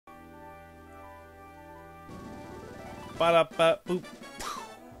Ba-da-ba-boop.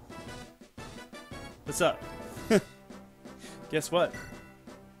 What's up? Guess what?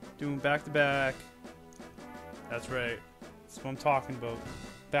 Doing back-to-back. That's right. That's what I'm talking about.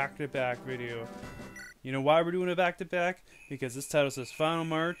 Back-to-back video. You know why we're doing a back-to-back? Because this title says Final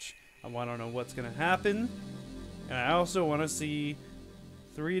March. I want to know what's going to happen. And I also want to see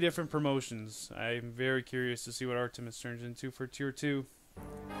 3 different promotions. I'm very curious to see what Artemis turns into for Tier 2.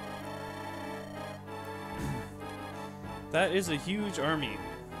 That is a huge army.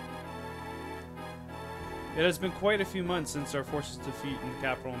 It has been quite a few months since our forces' defeat in the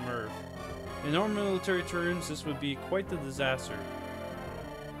capital Merv. In normal military terms, this would be quite the disaster.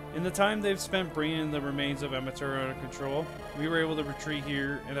 In the time they've spent bringing the remains of Amateur under control, we were able to retreat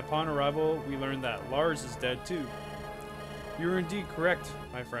here, and upon arrival, we learned that Lars is dead too. You were indeed correct,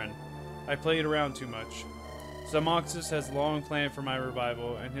 my friend. I played around too much. Zalmoxis has long planned for my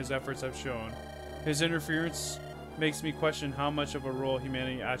revival, and his efforts have shown. His interference makes me question how much of a role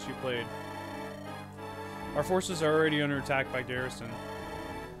humanity actually played. Our forces are already under attack by Garrison.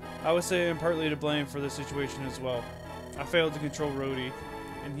 I would say I'm partly to blame for this situation as well. I failed to control Rhodey,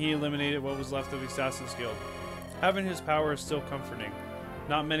 and he eliminated what was left of the Assassin's Guild. Having his power is still comforting.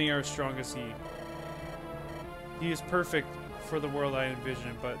 Not many are as strong as he. He is perfect for the world I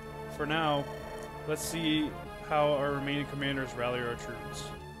envision, but for now, let's see how our remaining commanders rally our troops.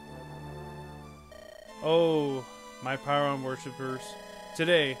 Oh, my Pyron worshippers.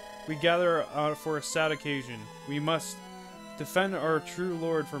 Today, we gather for a sad occasion. We must defend our true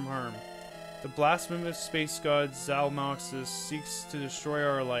lord from harm. The blasphemous space god Zalmoxis seeks to destroy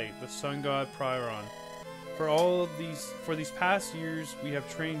our light, the sun god Pyron. For these past years, we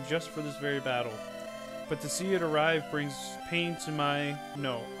have trained just for this very battle. But to see it arrive brings pain to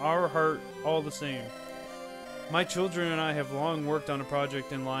our heart all the same. My children and I have long worked on a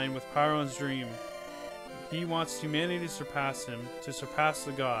project in line with Pyron's dream. He wants humanity to surpass him, to surpass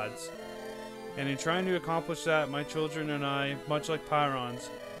the gods. And in trying to accomplish that, my children and I, much like Pyron's,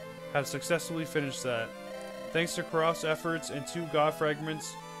 have successfully finished that. Thanks to Karof's efforts and 2 god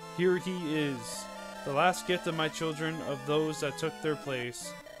fragments, here he is. The last gift of my children, of those that took their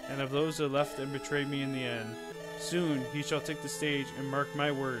place, and of those that left and betrayed me in the end. Soon he shall take the stage and mark my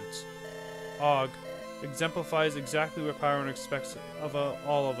words. Og exemplifies exactly what Pyron expects of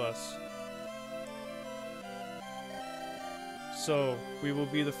all of us. So, we will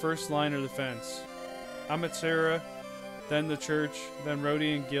be the first line of defense. Amatera, then the church, then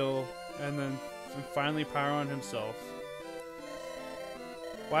Rhodey and Gil, and finally Pyron himself.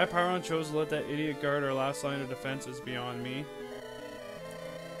 Why Pyron chose to let that idiot guard our last line of defense is beyond me.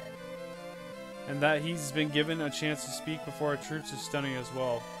 And that he's been given a chance to speak before our troops is stunning as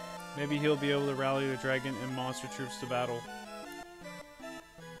well. Maybe he'll be able to rally the dragon and monster troops to battle.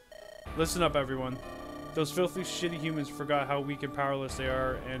 Listen up, everyone. Those filthy, shitty humans forgot how weak and powerless they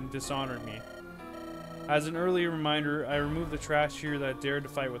are and dishonored me. As an early reminder, I removed the trash here that dared to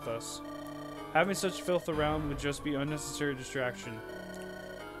fight with us. Having such filth around would just be unnecessary distraction.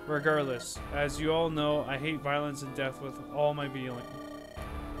 Regardless, as you all know, I hate violence and death with all my being.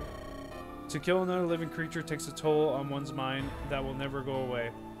 To kill another living creature takes a toll on one's mind that will never go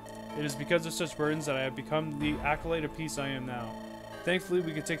away. It is because of such burdens that I have become the acolyte of peace I am now. Thankfully,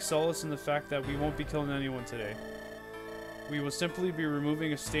 we can take solace in the fact that we won't be killing anyone today. We will simply be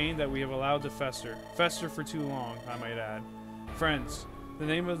removing a stain that we have allowed to fester. Fester for too long, I might add. Friends, the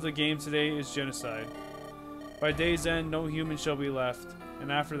name of the game today is Genocide. By day's end, no human shall be left,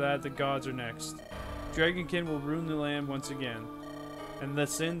 and after that, the gods are next. Dragonkin will ruin the land once again, and the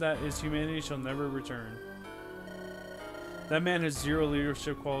sin that is humanity shall never return. That man has 0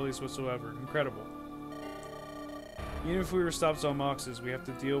 leadership qualities whatsoever. Incredible. Even if we were to stop Zalmoxis, we have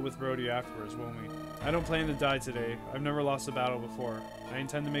to deal with Rhodey afterwards, won't we? I don't plan to die today. I've never lost a battle before. I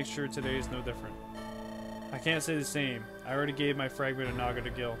intend to make sure today is no different. I can't say the same. I already gave my fragment of Naga to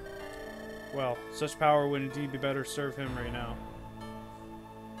Gil. Well, such power would indeed be better serve him right now.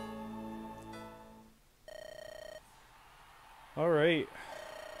 Alright.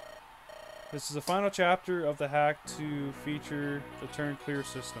 This is the final chapter of the hack to feature the turn clear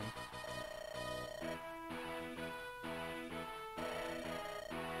system.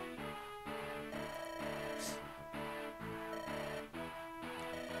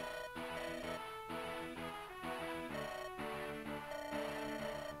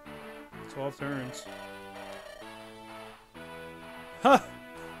 Turns. Ha!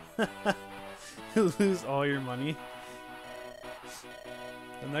 You lose all your money.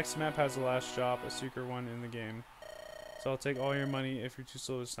 The next map has the last shop, a secret one in the game. So I'll take all your money if you're too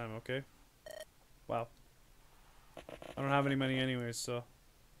slow this time, okay? Wow. I don't have any money anyways, so.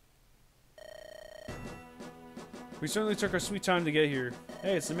 We certainly took our sweet time to get here.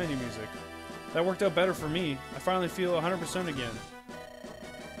 Hey, it's the menu music. That worked out better for me. I finally feel 100% again.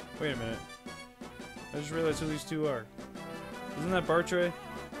 Wait a minute. I just realized who these two are. Isn't that Bartray?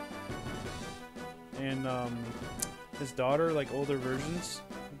 And, his daughter, like older versions?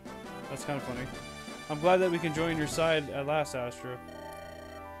 That's kind of funny. I'm glad that we can join your side at last, Astra.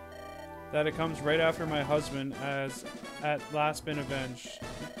 That it comes right after my husband has at last been avenged.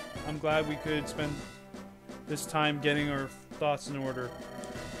 I'm glad we could spend this time getting our thoughts in order.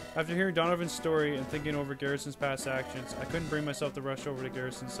 After hearing Donovan's story and thinking over Garrison's past actions, I couldn't bring myself to rush over to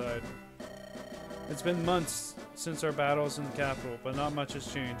Garrison's side. It's been months since our battles in the capital, but not much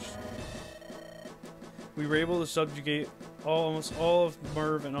has changed. We were able to subjugate almost all of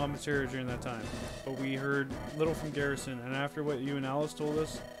Merv and Almaterra during that time, but we heard little from Garrison, and after what you and Alice told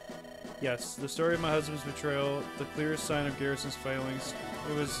us, yes, the story of my husband's betrayal, the clearest sign of Garrison's failings.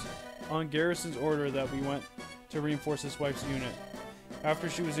 It was on Garrison's order that we went to reinforce his wife's unit. After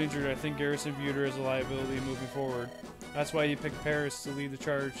she was injured, I think Garrison viewed her as a liability moving forward. That's why he picked Paris to lead the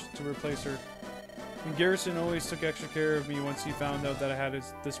charge to replace her. And Garrison always took extra care of me once he found out that I had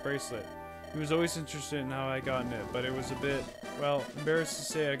this bracelet. He was always interested in how I gotten it, but it was a bit, well, embarrassed to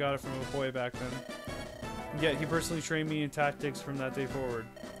say I got it from a boy back then. And yet he personally trained me in tactics from that day forward,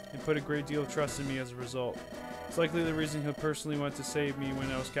 and put a great deal of trust in me as a result. It's likely the reason he personally went to save me when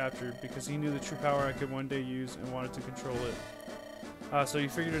I was captured, because he knew the true power I could one day use and wanted to control it. So you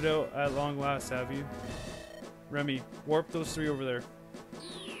figured it out at long last, have you? Remy, warp those three over there.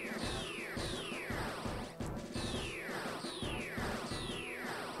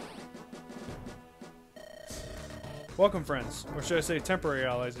 Welcome, friends, or should I say temporary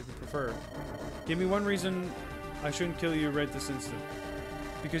allies if you prefer. Give me one reason I shouldn't kill you right this instant.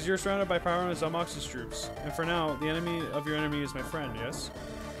 Because you're surrounded by powerless Zalmoxis troops, and for now, the enemy of your enemy is my friend, yes?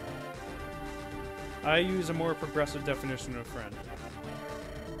 I use a more progressive definition of friend.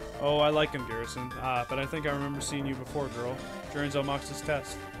 Oh, I like him, Garrison. But I think I remember seeing you before, girl, during Zalmoxis'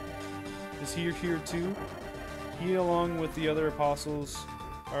 test. Is he here too? He, along with the other apostles,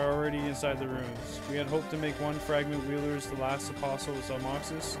 are already inside the ruins. We had hoped to make one fragment wielders the last apostle of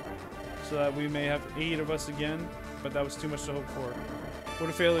Zalmoxis, so that we may have 8 of us again, but that was too much to hope for. What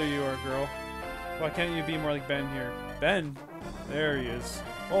a failure you are, girl. Why can't you be more like Ben here? Ben? There he is.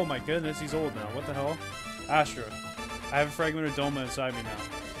 Oh my goodness, he's old now. What the hell? Astra. I have a fragment of Doma inside me now.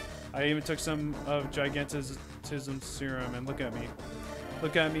 I even took some of Gigantism serum, and look at me.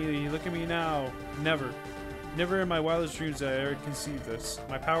 Look at me, look at me now. Never. Never in my wildest dreams did I ever conceive this.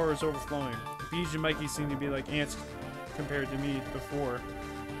 My power is overflowing. Beej and Mikey seem to be like ants compared to me before.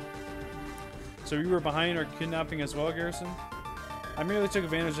 So you were behind our kidnapping as well, Garrison? I merely took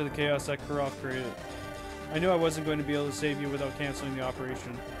advantage of the chaos that Kurov created. I knew I wasn't going to be able to save you without canceling the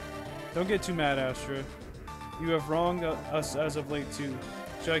operation. Don't get too mad, Astra. You have wronged us as of late too.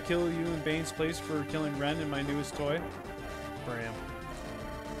 Should I kill you in Bane's place for killing Ren and my newest toy? Bram.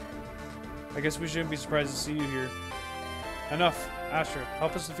 I guess we shouldn't be surprised to see you here. Enough. Astra,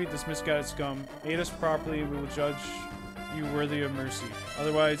 help us defeat this misguided scum. Aid us properly and we will judge you worthy of mercy.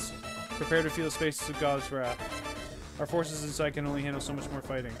 Otherwise, prepare to feel the spaces of God's wrath. Our forces inside can only handle so much more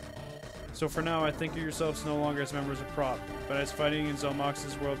fighting. So for now, I think of yourselves no longer as members of Prop, but as fighting in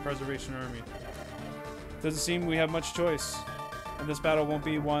Zalmoxis' World Preservation Army. Doesn't seem we have much choice, and this battle won't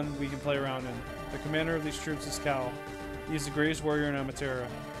be one we can play around in. The commander of these troops is Cal. He is the greatest warrior in Almaterra.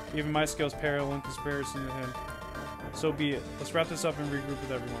 Even my skills pale in comparison to him. So be it. Let's wrap this up and regroup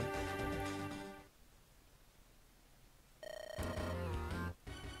with everyone.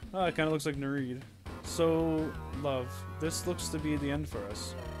 Oh, it kind of looks like Nareed. So, love, this looks to be the end for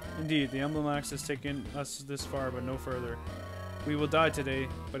us. Indeed, the Emblem Axe has taken us this far, but no further. We will die today,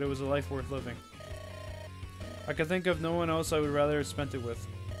 but it was a life worth living. I can think of no one else I would rather have spent it with.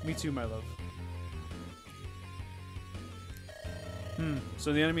 Me too, my love.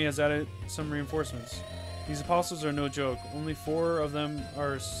 So the enemy has added some reinforcements. These apostles are no joke. Only 4 of them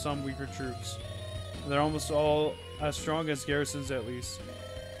are some weaker troops. They're almost all as strong as Garrison's at least.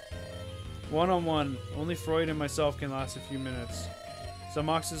 One-on-one, only Freud and myself can last a few minutes.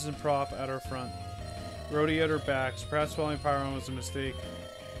 Zalmoxis and Prop at our front. Rhodey at our backs. Perhaps following Pyron was a mistake.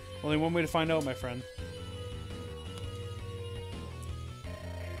 Only one way to find out, my friend.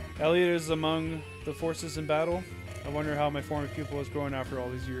 Elliot is among the forces in battle. I wonder how my former pupil is growing after all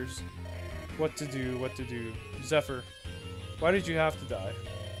these years. What to do, what to do. Zephyr, why did you have to die?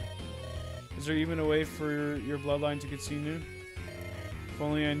 Is there even a way for your bloodline to continue? If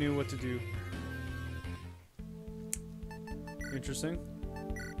only I knew what to do. Interesting.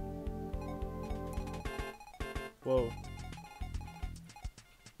 Whoa.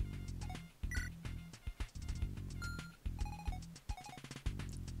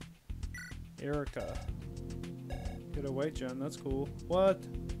 Erica. Get a white gem, that's cool. What?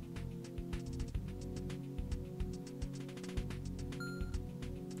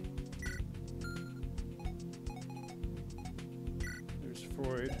 There's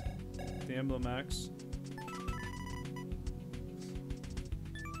Freud. The Emblem Axe.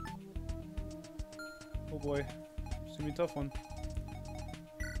 Oh boy. It's gonna be a tough one.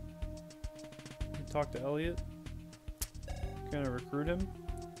 Talk to Elliot. Can I recruit him?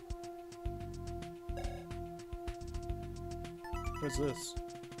 What's this?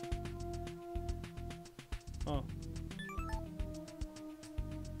 Oh.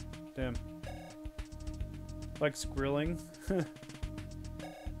 Damn. Likes grilling.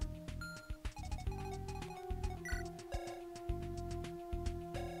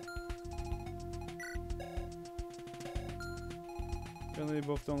 Apparently they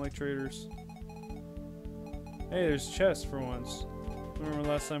both don't like traders. Hey, there's chests for once. Remember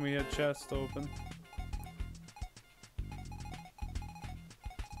last time we had chests to open?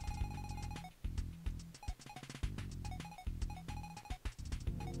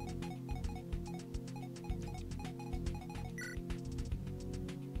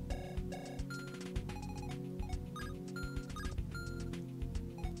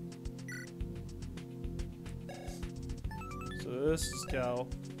 So this is Cal.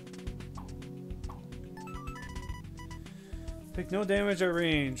 Take no damage at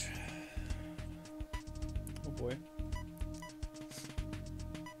range. Oh boy.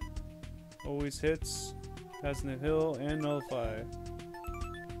 Always hits, has an heal, and nullify.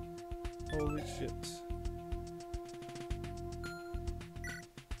 Holy shit.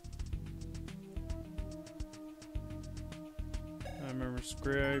 I remember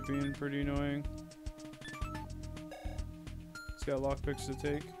Scry being pretty annoying. It's got lockpicks to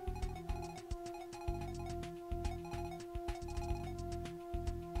take.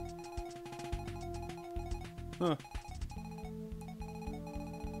 Huh.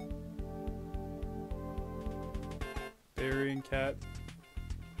 Barry and Cat.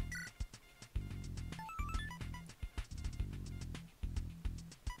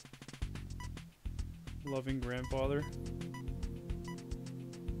 Loving grandfather.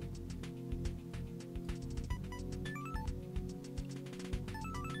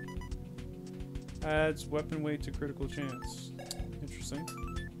 Adds weapon weight to critical chance. Interesting.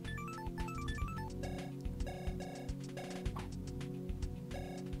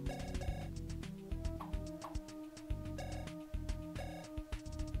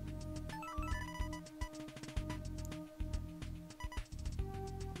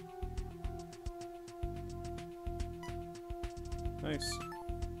 Nice.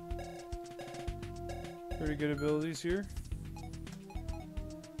 Pretty good abilities here.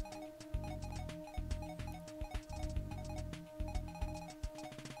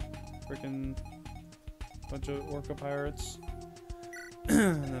 Freaking bunch of orca pirates.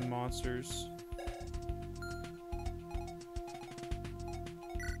 And then monsters.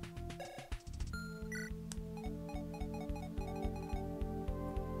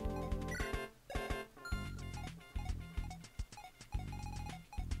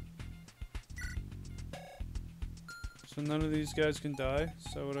 So none of these guys can die?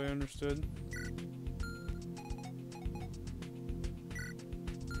 Is that what I understood?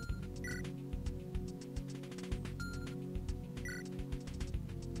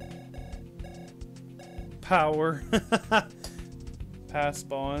 Power. Past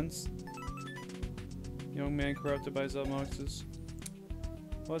bonds. Young man corrupted by Zalmoxis.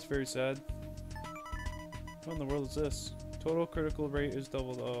 Well, that's very sad. What in the world is this? Total critical rate is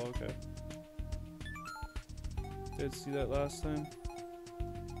doubled. Oh, okay. Did see that last time.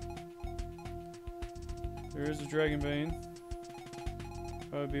 There is a Dragon Bane.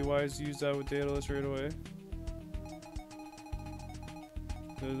 Probably be wise to use that with Daedalus right away.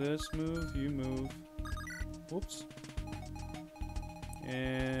 So this move, you move. Whoops.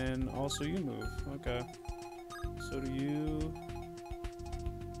 And also you move. Okay. So do you.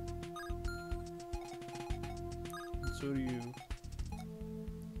 And so do you.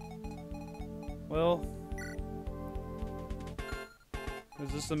 Well.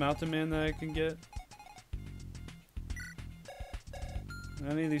 Is this the mountain man that I can get?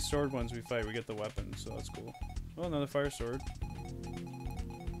 Any of these sword ones we fight, we get the weapon, so that's cool. Oh, another fire sword.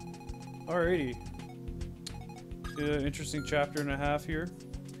 Alrighty. Interesting chapter and a half here.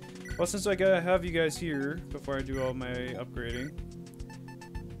 Well, since I gotta have you guys here before I do all my upgrading,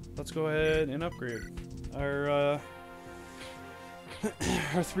 let's go ahead and upgrade our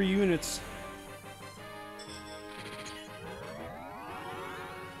our 3 units.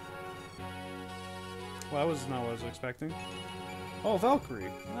 Well, that was not what I was expecting. Oh, Valkyrie.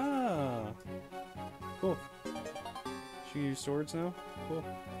 Ah. Cool. She can use swords now? Cool.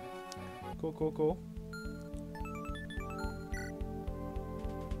 Cool, cool, cool.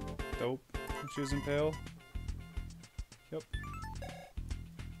 Dope. She was impale. Yep.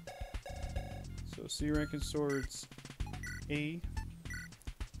 So C rank in swords. A.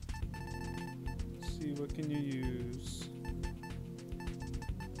 Let's see, what can you use?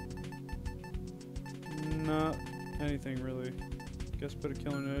 Not anything really. Guess put a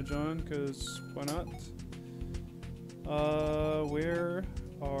killing edge on, cause why not? Where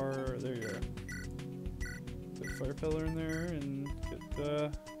are, there you are. Put a fire pillar in there and get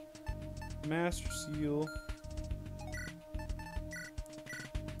the master seal.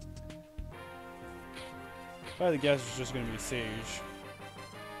 If I had to guess, it's just gonna be Sage.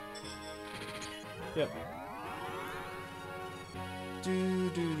 Yep. Do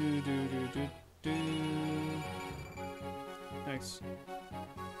do do do do do do. Nice.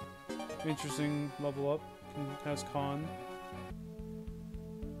 Interesting level up. Has con.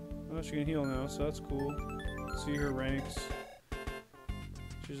 Oh, she can heal now, so that's cool. See her ranks.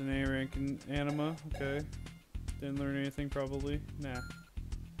 She's an A rank in anima. Okay. Didn't learn anything probably. Nah.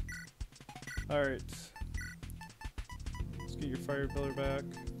 Alright. Let's get your fire pillar back.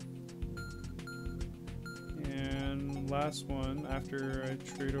 And last one after I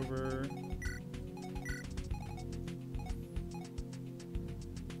trade over.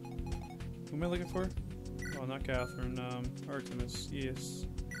 Who am I looking for? Oh, not Catherine. Artemis. Yes.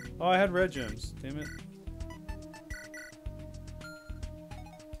 Oh, I had red gems. Damn it.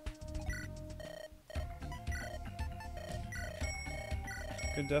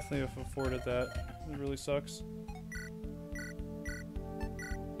 Could definitely have afforded that. It really sucks.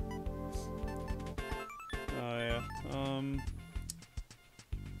 Oh yeah.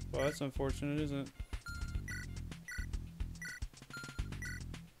 Well, that's unfortunate, isn't it?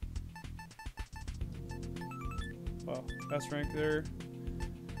 Wow, pass rank there.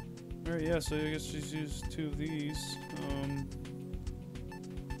 Alright, yeah, so I guess she's used 2 of these.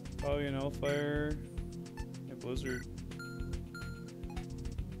 Probably an Hellfire. Yeah, Blizzard.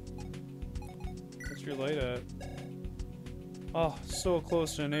 What's your light at? Oh, so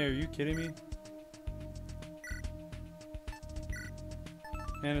close to an A, are you kidding me?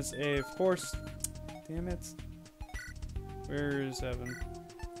 And it's A, of course. Damn it. Where is Evan?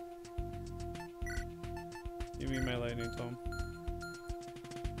 Give me my lightning tome.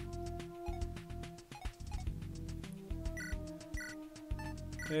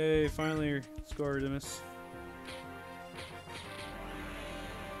 Hey, finally scored, Artemis.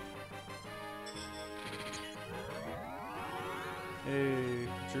 Hey,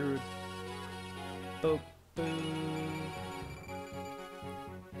 Druid. Boop, boom.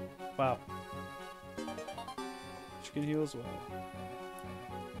 Wow. She can heal as well.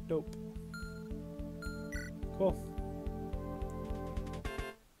 Dope. Cool.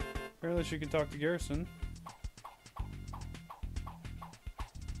 Apparently she can talk to Garrison.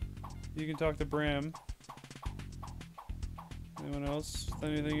 You can talk to Bram. Anyone else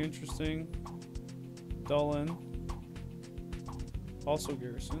with anything interesting? Dolan. Also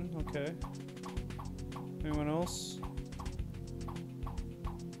Garrison, okay. Anyone else?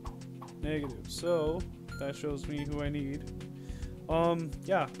 Negative. So, that shows me who I need.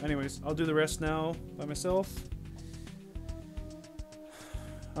 Yeah, anyways, I'll do the rest now by myself.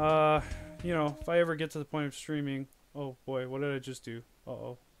 You know, if I ever get to the point of streaming... Oh boy, what did I just do?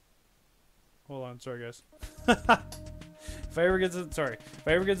 Uh-oh. Hold on, sorry guys. If I ever get to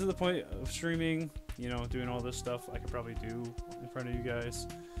the point of streaming, you know, doing all this stuff, I could probably do in front of you guys.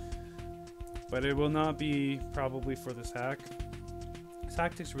 But it will not be probably for this hack. This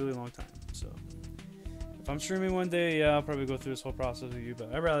hack takes a really long time, so if I'm streaming one day, yeah, I'll probably go through this whole process with you,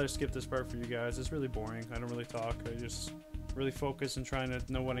 but I'd rather skip this part for you guys. It's really boring. I don't really talk. I just really focus on trying to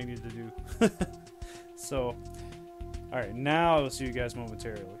know what I need to do. So, alright, now I will see you guys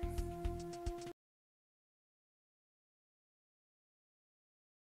momentarily.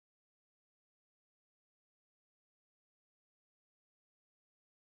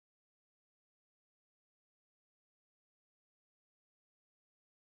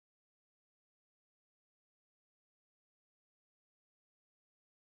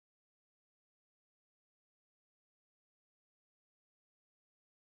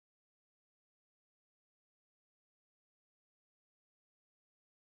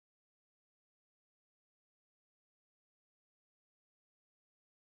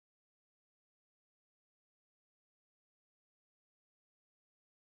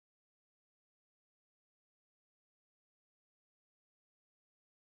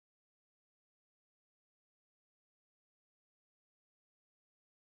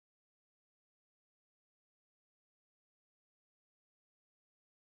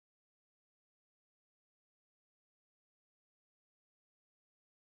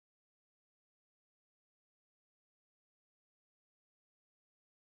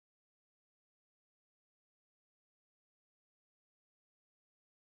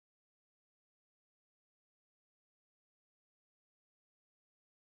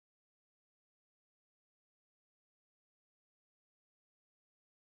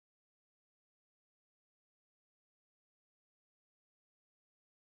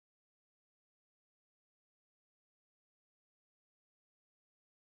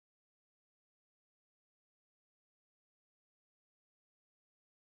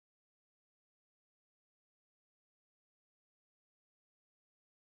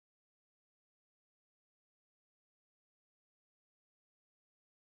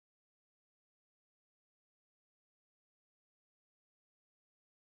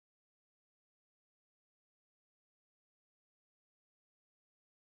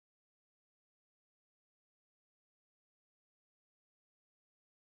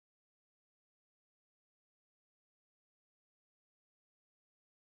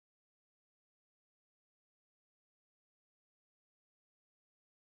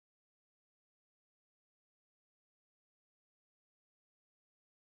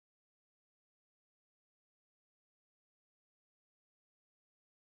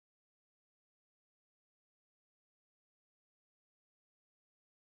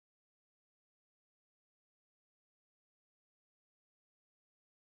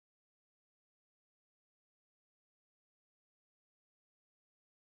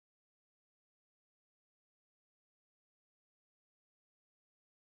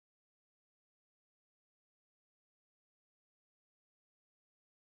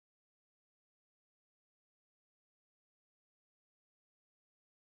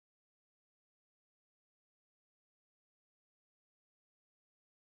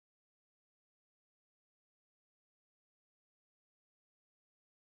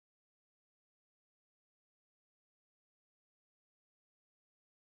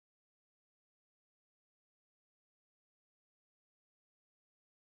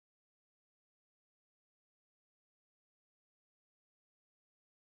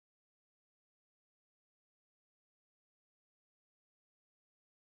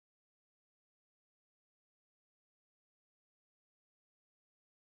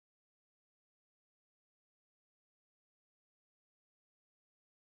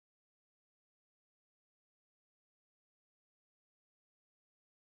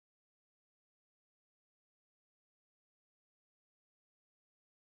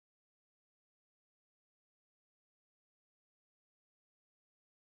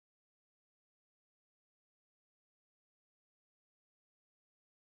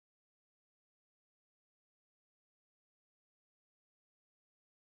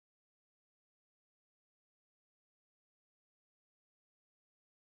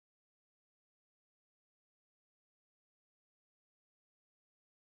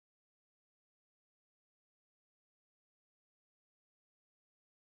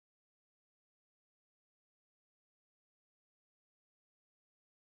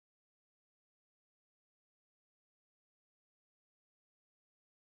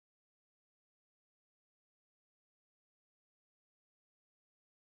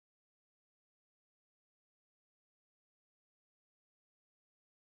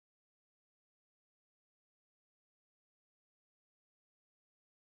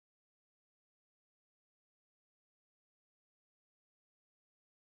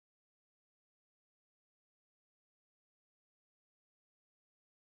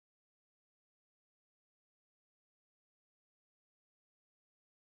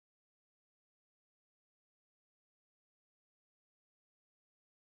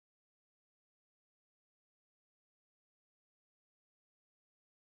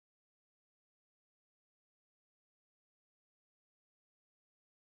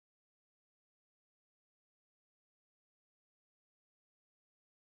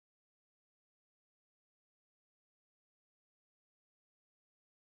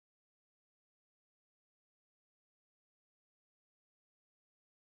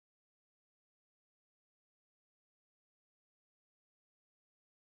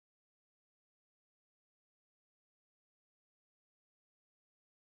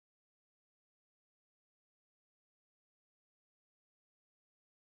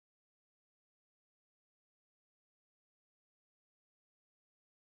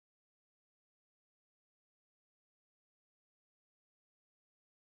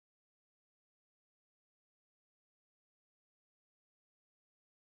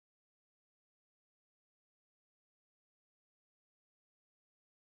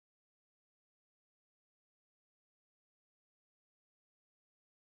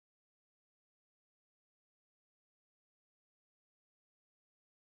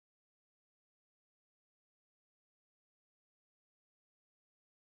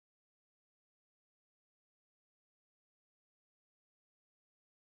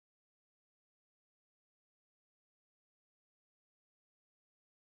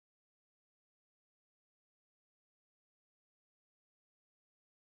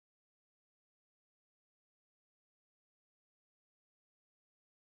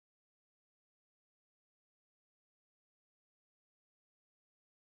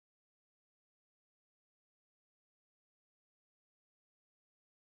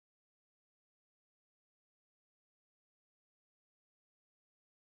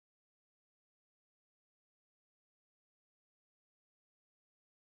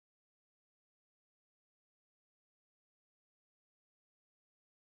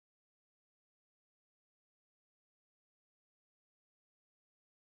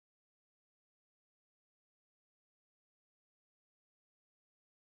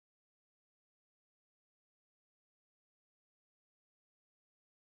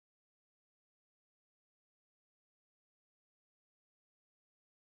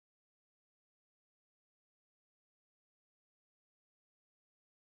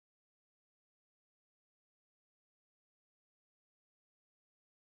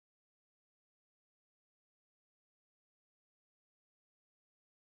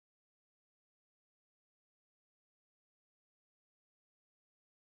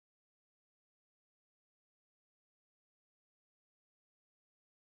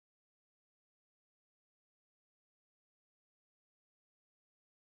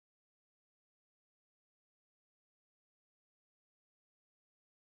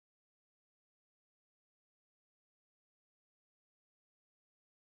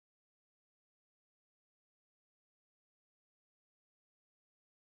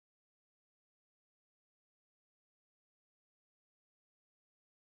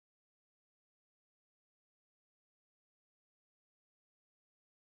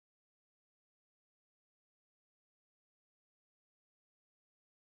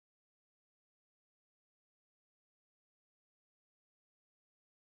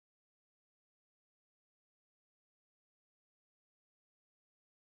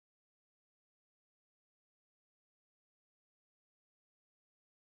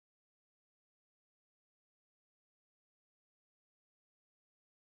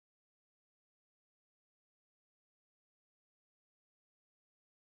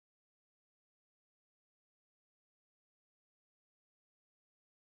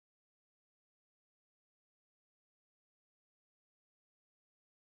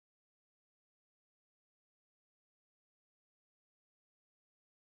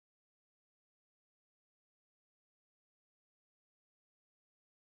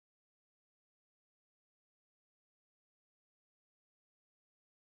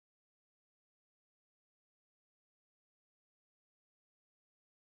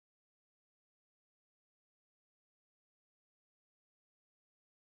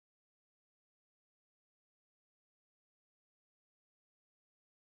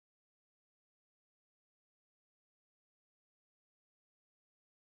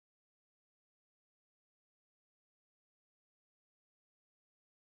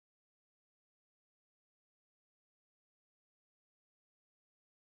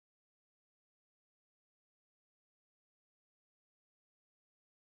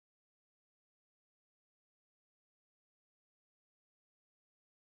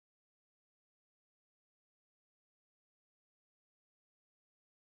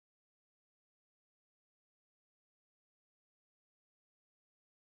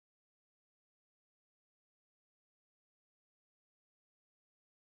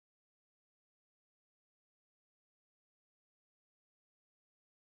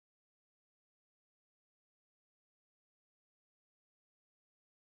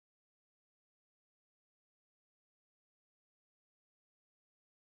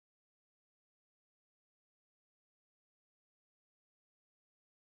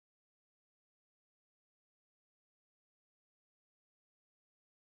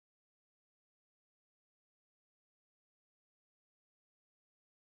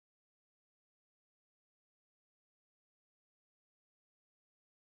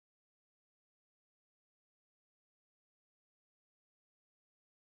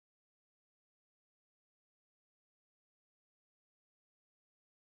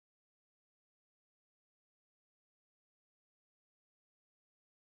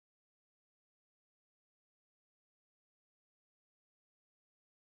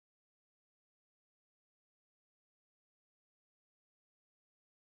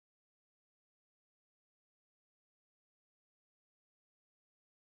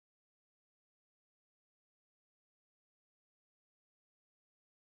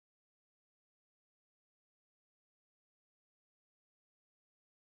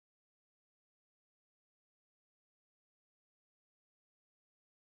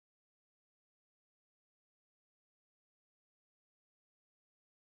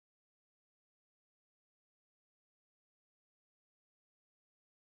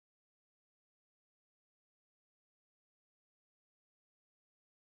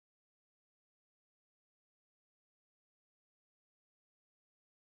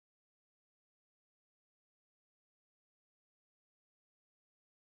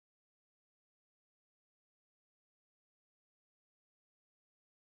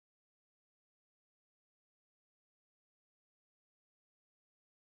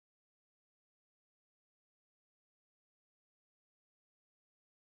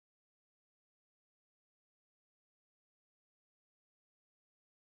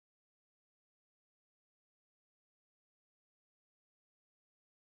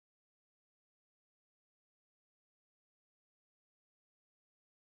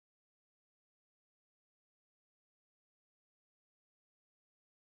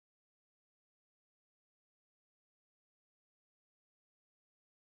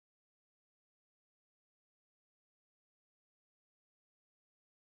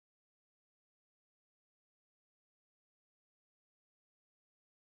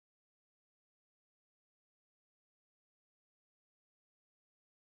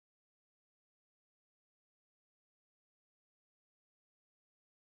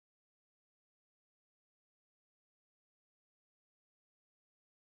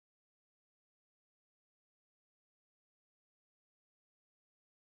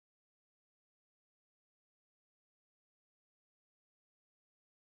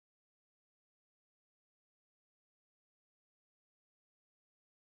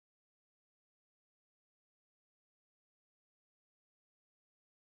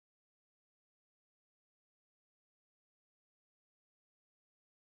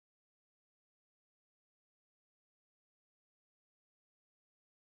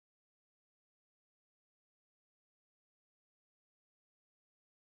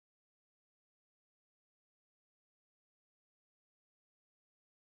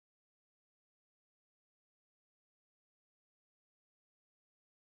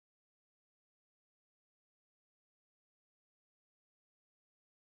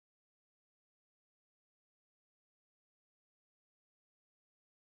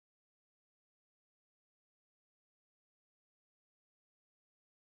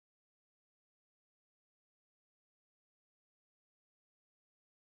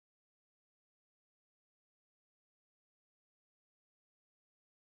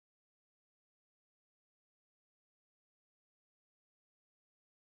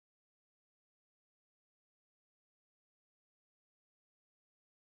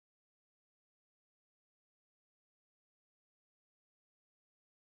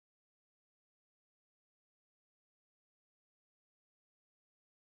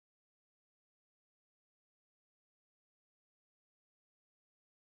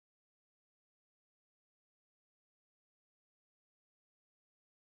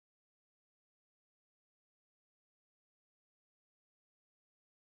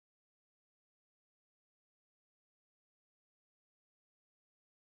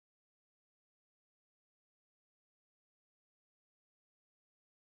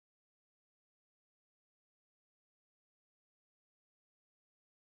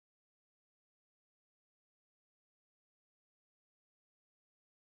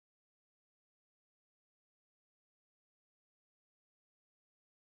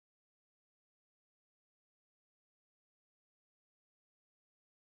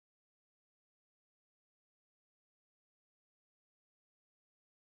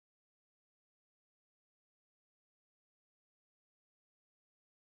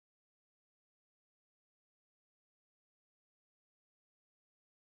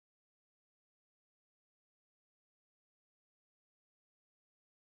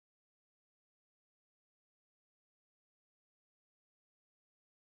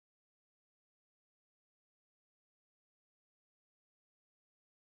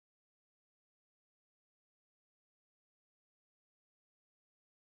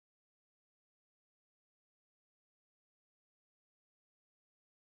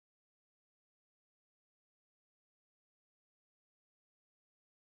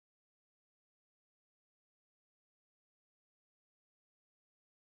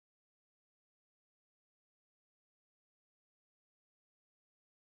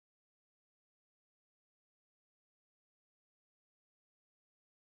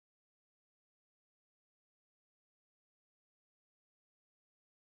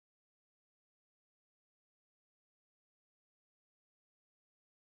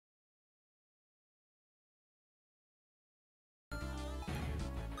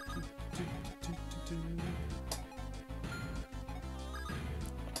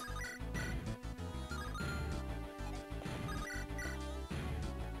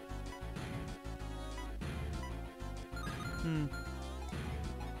 Hmm.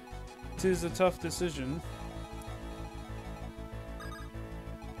 'Tis a tough decision.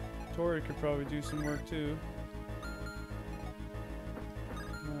 Tori could probably do some work too.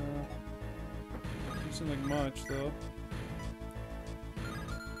 Doesn't look much though.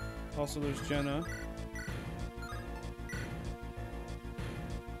 Also, there's Jenna.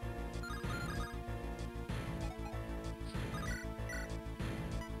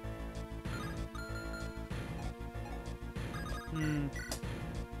 Hmm.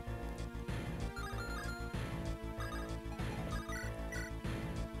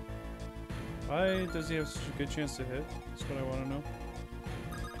 Why does he have such a good chance to hit? That's what I want to know.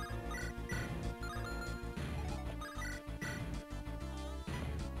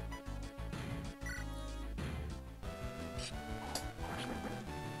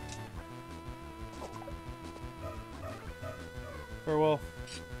 Farewell.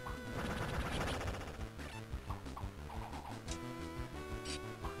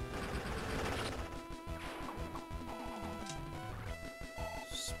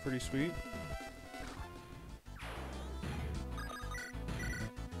 It's pretty sweet.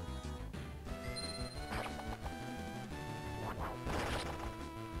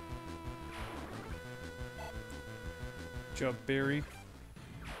 Good job, Barry.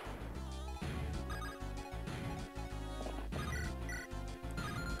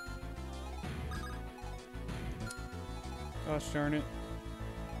 Gosh darn it.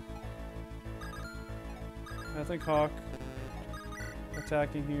 I think Hawk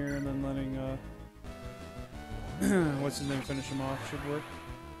attacking here and then letting what's his name finish him off should work.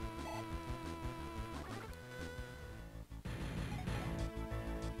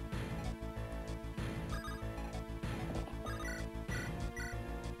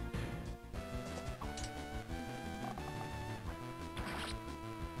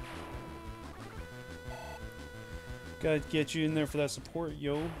 Gotta get you in there for that support,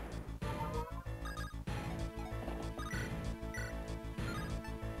 yo.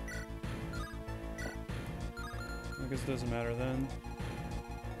 I guess it doesn't matter then.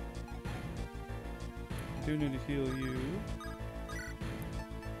 I do need to heal you.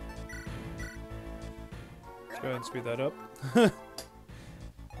 Let's go ahead and speed that up.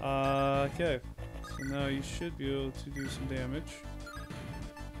 Okay. So now you should be able to do some damage.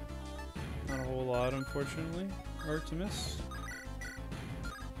 Not a whole lot, unfortunately. Artemis.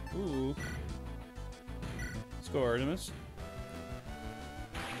 Ooh. Let's go, Artemis.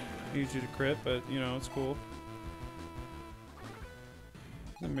 Need you to crit, but you know, it's cool.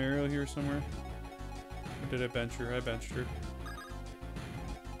 Isn't Mariel here somewhere? Or did I bench her? I benched her.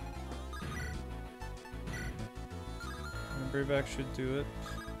 Brayvac should do it.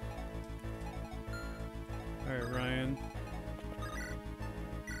 Alright, Ryan.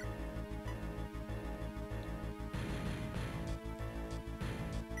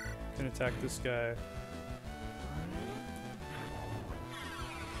 Can attack this guy.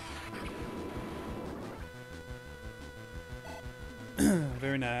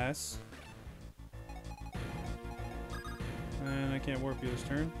 Very nice. And I can't warp you this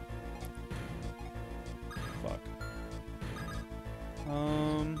turn. Fuck.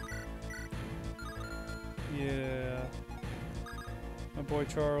 Yeah. My boy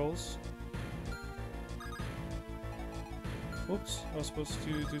Charles. Whoops, I was supposed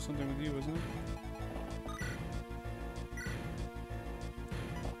to do something with you, wasn't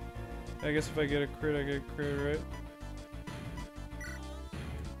I? I guess if I get a crit, I get a crit, right?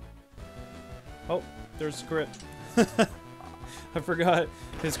 Oh, there's a crit. I forgot.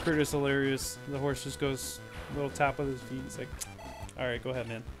 His crit is hilarious. The horse just goes a little tap with his feet. He's like, alright, go ahead,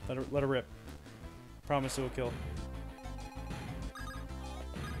 man. Let her rip. Promise it will kill.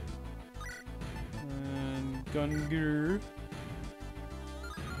 And Gungur.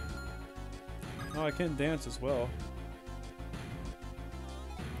 Oh, I can dance as well.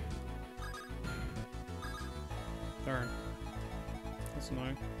 Darn. That's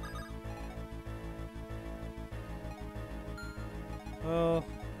annoying. Well...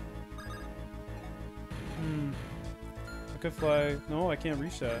 I could fly... No, I can't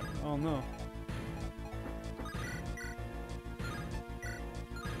reach that. Oh no.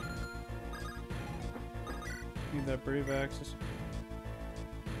 Need that brave axis.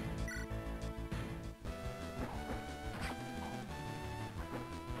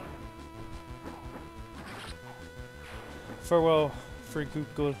 Farewell, free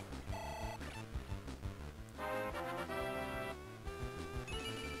Google.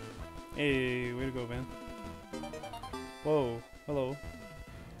 Hey, way to go, man. Whoa, hello.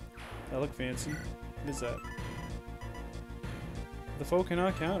 That look fancy. What is that? The foe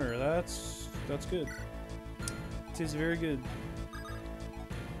cannot counter. That's good. 'Tis very good.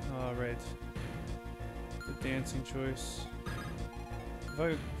 Alright. The dancing choice. If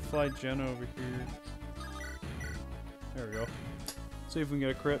I fly Jenna over here. There we go. See if we can get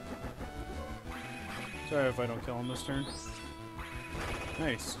a crit. Sorry if I don't kill him this turn.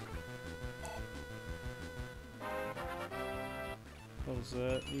 Nice. What was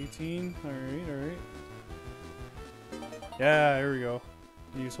that? 18? Alright, alright. Yeah, here we go.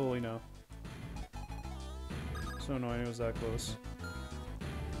 Use Holy now. So annoying it was that close.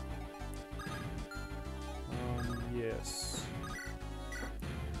 Yes.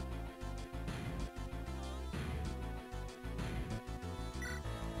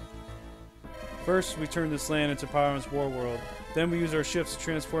 First, we turn this land into Pyron's war world. Then we use our ships to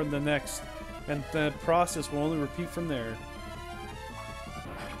transform the next. And the process will only repeat from there.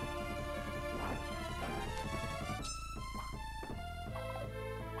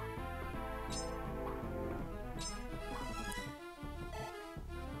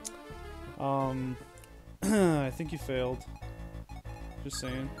 I think you failed. Just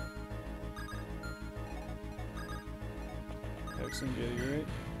saying. Hex and Getty, right?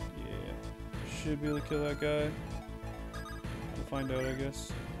 Yeah. Should be able to kill that guy. We'll find out, I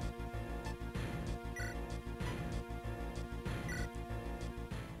guess.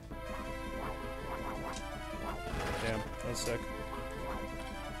 Damn, that was sick.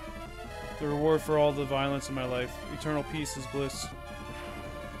 The reward for all the violence in my life. Eternal peace is bliss.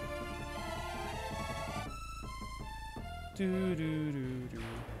 Do, do, do, do.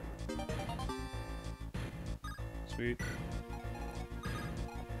 Sweet.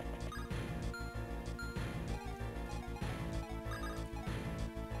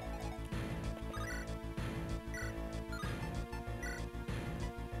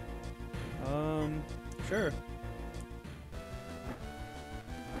 Sure.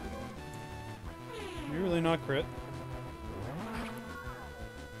 You're really not crit.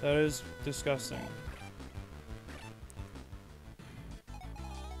 That is disgusting.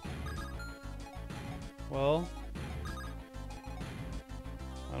 Well,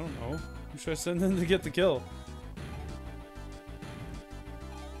 I don't know. Who should I send in to get the kill?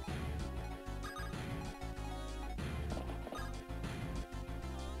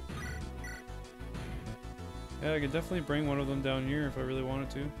 Yeah, I could definitely bring one of them down here if I really wanted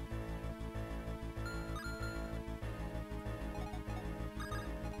to.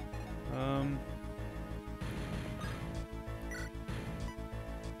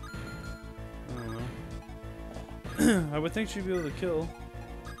 I don't know. I would think she'd be able to kill.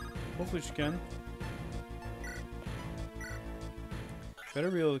 Hopefully she can.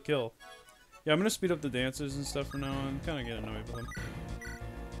 Better be able to kill. Yeah, I'm gonna speed up the dances and stuff from now on. Kinda get annoyed with them.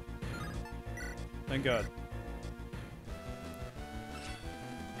 Thank God.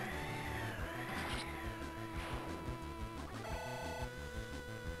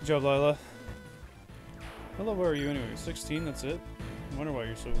 Good job, Lila. How low are you anyway? 16, that's it? I wonder why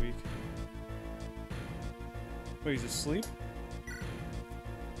you're so weak. Wait, he's asleep?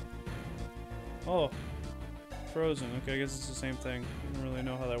 Oh. Frozen. Okay, I guess it's the same thing. I don't really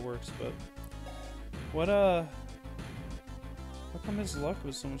know how that works, but... What, how come his luck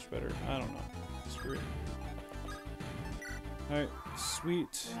was so much better? I don't know. Screw it. Alright,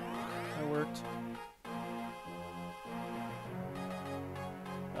 sweet. That worked.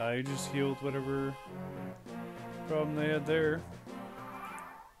 You just healed whatever problem they had there.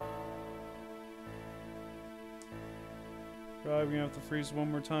 Probably gonna have to freeze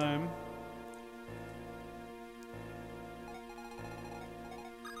one more time.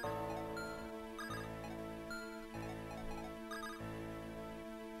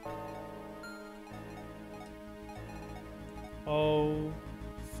 Oh,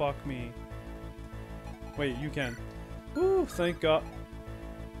 fuck me. Wait, you can. Woo, thank God.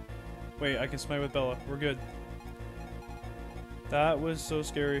 Wait, I can smite with Bella. We're good. That was so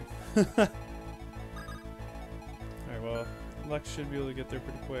scary. Alright, well, Lex should be able to get there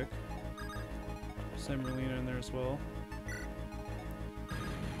pretty quick. Send Merlina in there as well.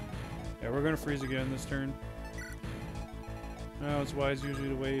 Yeah, we're gonna freeze again this turn. I know it's wise usually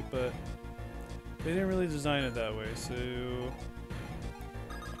to wait, but they didn't really design it that way, so...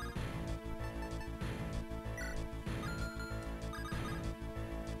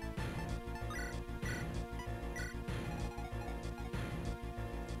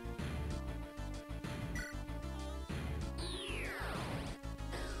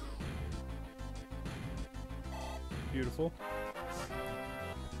 Beautiful.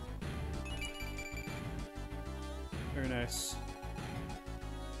 Very nice.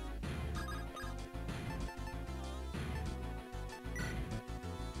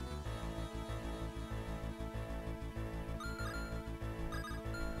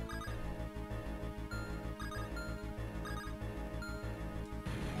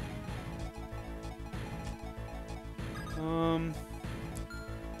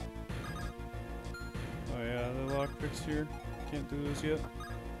 lockpicks here. Can't do those yet.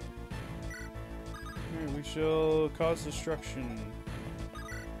 Alright, we shall cause destruction.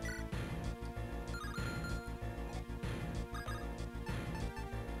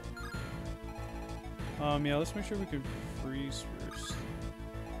 Yeah, let's make sure we can freeze first.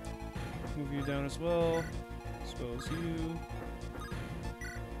 Move you down as well as you,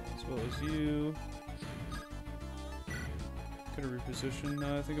 as well as you. Could have repositioned now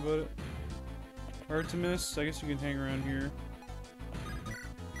that I think about it. Artemis, I guess you can hang around here.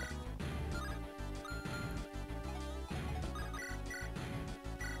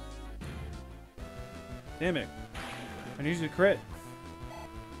 Damn it. I need you to crit.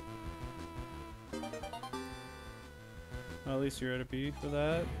 Well, at least you're at a B for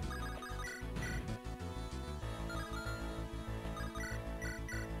that.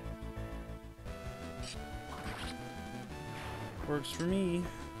 Works for me.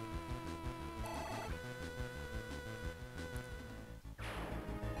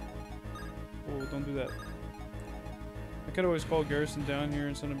 Oh, don't do that. I could always call Garrison down here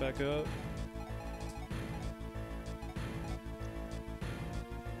and send him back up.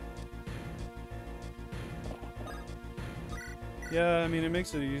 Yeah, I mean, it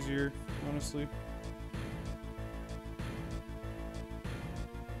makes it easier, honestly.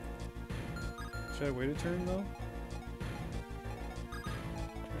 Should I wait a turn, though?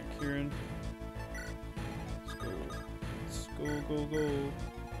 Alright, Kieran. Let's go. Let's go, go, go.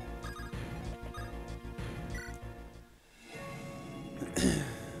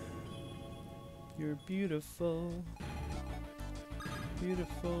 You're beautiful.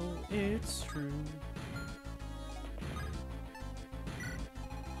 Beautiful, it's true.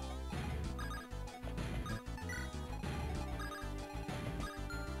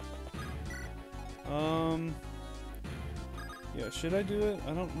 Yeah, should I do it?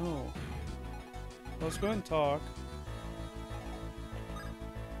 I don't know. Well, let's go ahead and talk.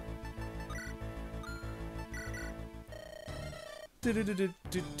 I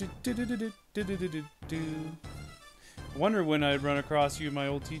wonder when I'd run across you, my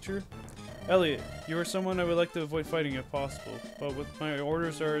old teacher. Elliot, you are someone I would like to avoid fighting if possible, but with my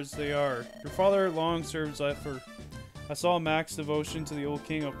orders are as they are. Your father long served Zephyr. I saw Mac's devotion to the old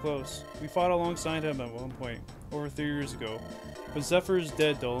king up close. We fought alongside him at one point, over 3 years ago. But Zephyr is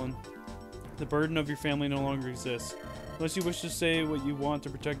dead, Dolan. The burden of your family no longer exists. Unless you wish to say what you want to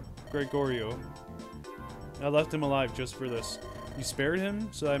protect Gregorio. I left him alive just for this. You spared him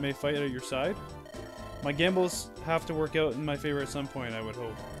so that I may fight at your side? My gambles have to work out in my favor at some point, I would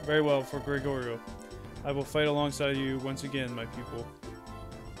hope. Very well, for Gregorio. I will fight alongside you once again, my pupil.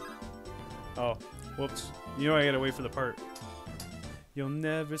 Oh, whoops. You know I gotta wait for the part. You'll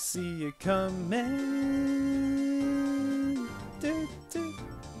never see it coming. Do, do,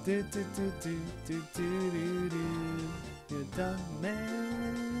 do, do, do, do, do, do, do. You're done,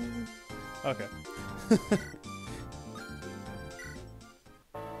 man. Okay.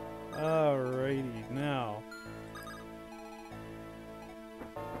 Alrighty, now.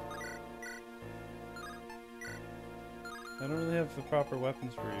 I don't really have the proper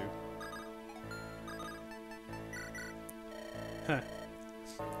weapons for you. Huh.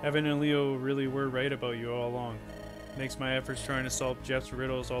 Evan and Leo really were right about you all along. Makes my efforts trying to solve Jeff's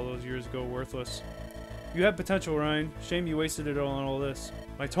riddles all those years ago worthless. You have potential, Ryan. Shame you wasted it all on all this.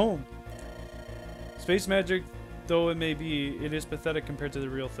 My tome! Space magic, though it may be, it is pathetic compared to the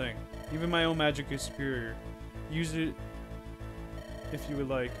real thing. Even my own magic is superior. Use it if you would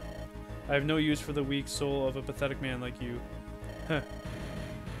like. I have no use for the weak soul of a pathetic man like you. Huh.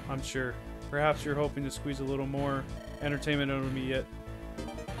 I'm sure. Perhaps you're hoping to squeeze a little more entertainment out of me yet.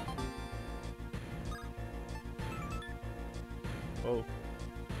 Oh.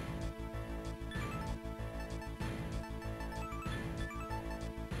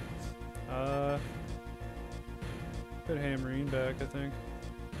 Put Hammerine back, I think.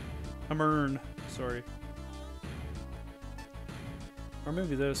 Hammern, sorry. Or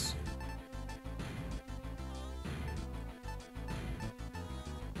maybe this.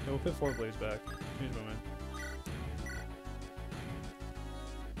 No, we'll put 4 blades back. Change my mind.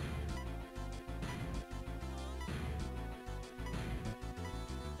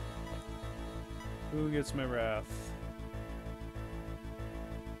 Who gets my wrath?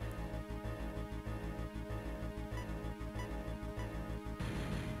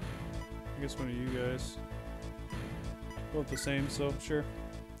 I guess one of you guys. Both the same, so sure.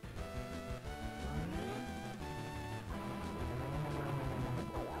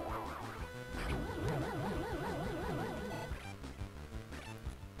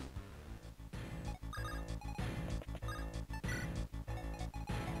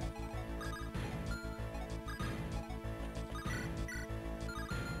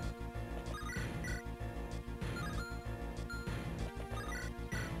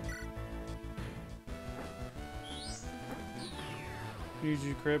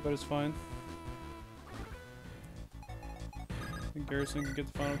 Usually crit, but it's fine. I think Garrison can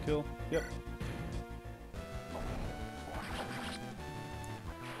get the final kill. Yep.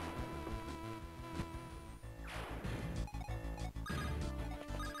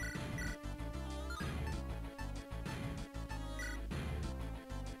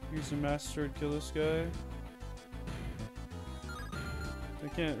 Use the Master Sword to kill this guy. They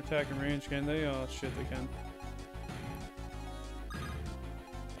can't attack in range, can they? Oh shit, they can.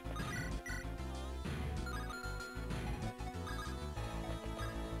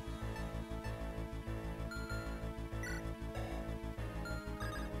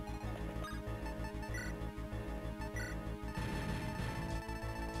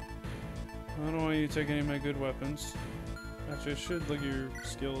 I don't want you to take any of my good weapons. Actually, I should look at your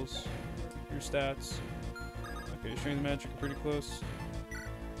skills, your stats. Okay, strength magic are pretty close.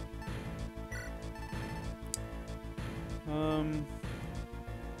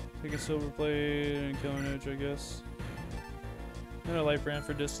 Take a silver blade and kill an edge, I guess. And a light brand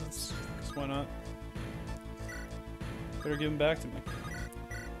for distance, because why not? Better give him back to me.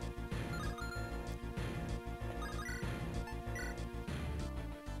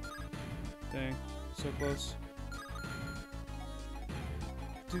 Dang, so close.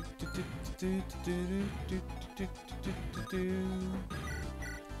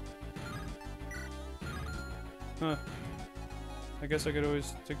 Huh. I guess I could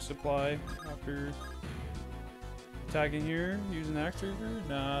always take supply after tagging here, using axe trigger.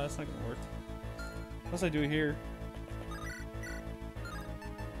 Nah, that's not gonna work. Unless I do it here.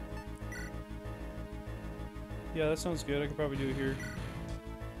 Yeah, that sounds good. I could probably do it here.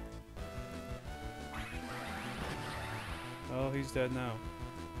 Oh, he's dead now.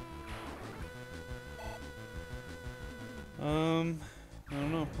 I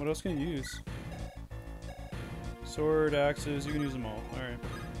don't know. What else can you use? Sword, axes, you can use them all. Alright.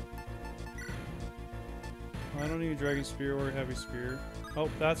 I don't need a dragon spear or a heavy spear. Oh,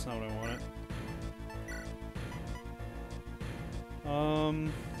 that's not what I wanted.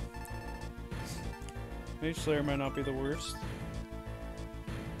 Mage Slayer might not be the worst.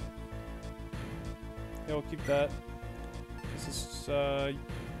 Yeah, we'll keep that. This is,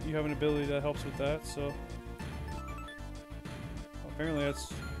 you have an ability that helps with that, so... Apparently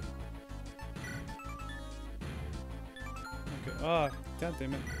that's... Okay, ah, god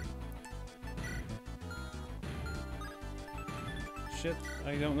damn it. Shit,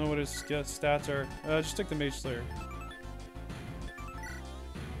 I don't know what his stats are. Just take the Mage Slayer.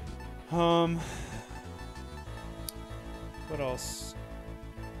 What else?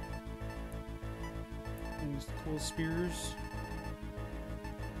 Use cool spears.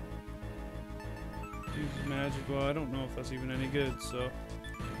 Use magic. Well, I don't know if that's even any good, so.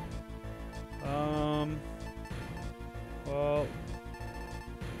 Well,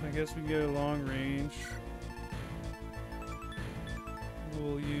 I guess we get a long range.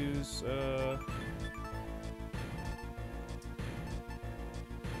 We'll use,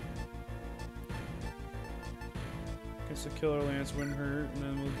 guess a killer lance wouldn't hurt, and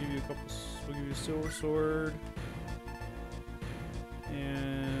then we'll give you a couple. We'll give you a silver sword,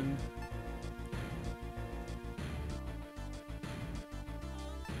 and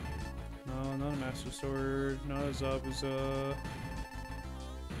no, not a master sword, not a Zabuza.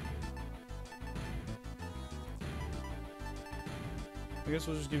 I guess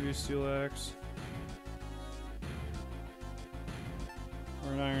we'll just give you a steel axe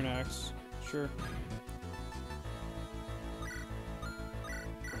or an iron axe. Sure.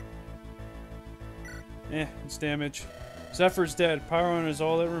 It's damage. Zephyr's dead. Pyron is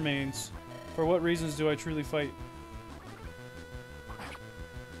all that remains. For what reasons do I truly fight?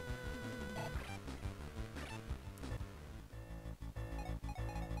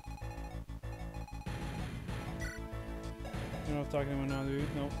 You don't have to talk to anyone now,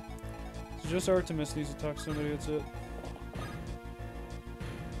 dude. Nope. So just Artemis needs to talk to somebody, that's it.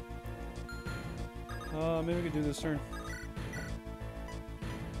 Maybe we could do this turn.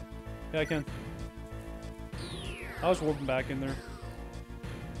 Yeah, I can. I was warping back in there.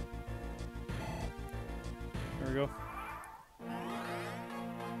 There we go.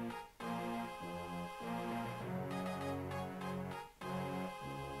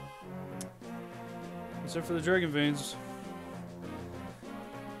 Except for the dragon veins.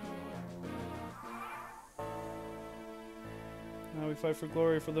 Now we fight for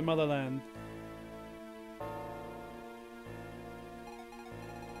glory for the motherland.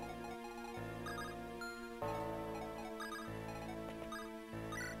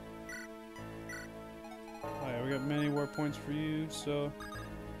 Alright, we got many war points for you, so...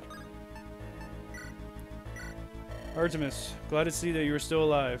 Artemis, glad to see that you are still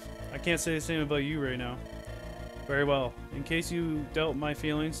alive. I can't say the same about you right now. Very well. In case you doubt my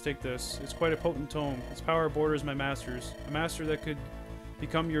feelings, take this. It's quite a potent tome. Its power borders my master's. A master that could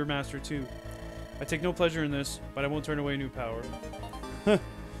become your master too. I take no pleasure in this, but I won't turn away new power.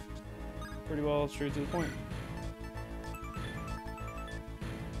 Pretty well straight to the point.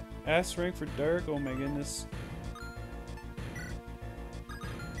 S rank for Dark? Oh my goodness.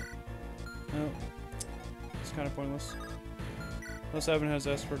 No. It's kind of pointless. Unless Evan has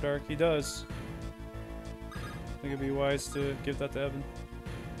S for Dark. He does. I think it'd be wise to give that to Evan.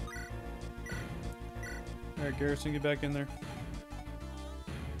 Alright, Garrison, get back in there.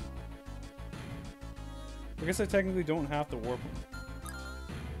 I guess I technically don't have to warp him.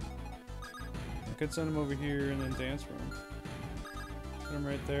 I could send him over here and then dance for him. Put him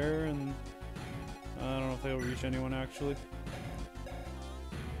right there, and I don't know if they'll reach anyone actually.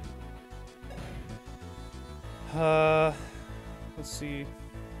 Let's see.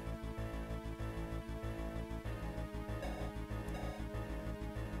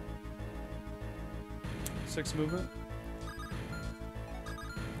 Six movement.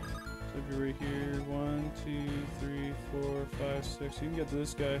 So if you're right here, 1, 2, 3, 4, 5, 6. You can get to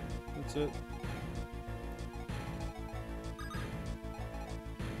this guy. That's it.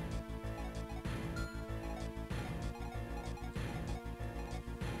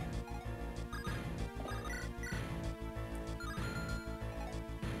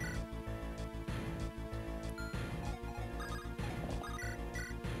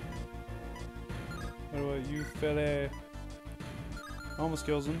 What about you, fella? Almost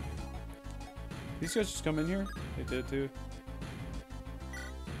kills him. These guys just come in here? They did too.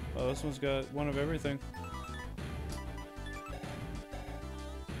 Oh, this one's got one of everything.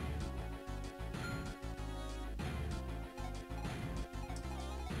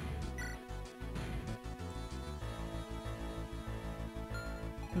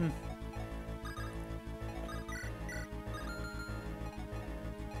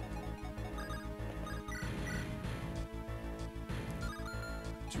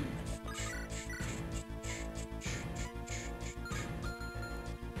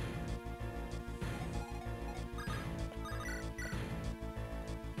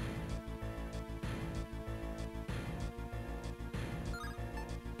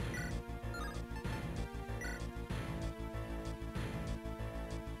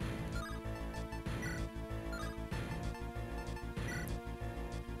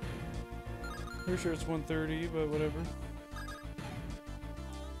 Pretty sure it's 130, but whatever.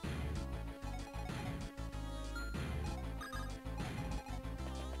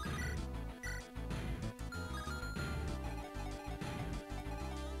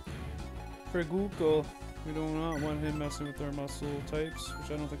 Preguco. We do not want him messing with our muscle types,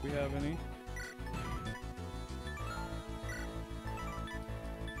 which I don't think we have any.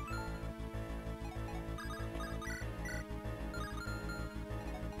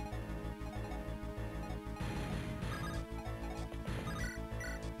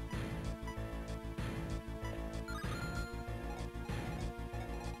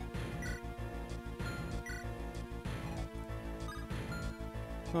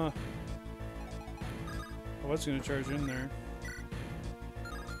 Huh. I was gonna charge in there.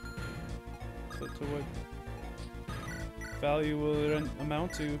 But to what value will it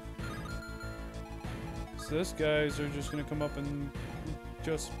amount to? So these guys are just gonna come up and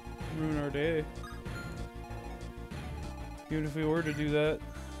just ruin our day. Even if we were to do that,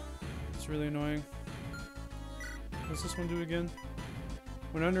 it's really annoying. What's this one do again?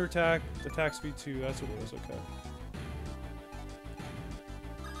 When under attack, attack speed 2, that's what it was, okay.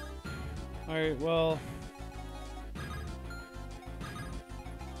 Alright, well,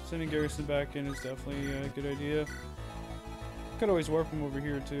 sending Garrison back in is definitely a good idea. Could always warp him over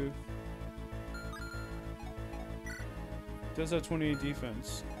here too. Does have 28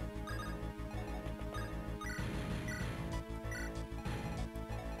 defense.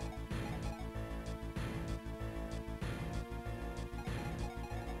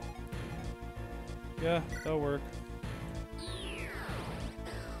 Yeah, that'll work.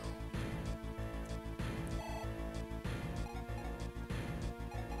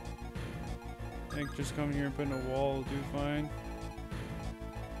 I think just coming here and putting a wall will do fine.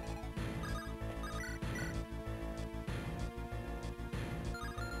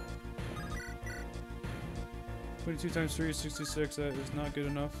 Twenty-two times 3 is 66. That is not good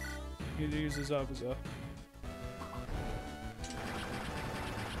enough. You need to use his Zabuza.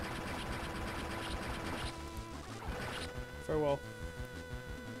 Farewell.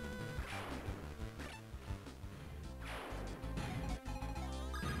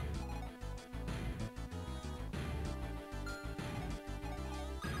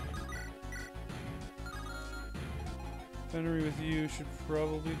 Venery with you should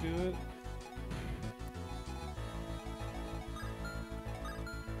probably do it.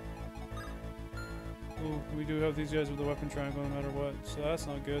 Ooh, we do have these guys with the weapon triangle no matter what, so that's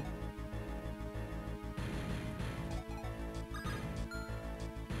not good.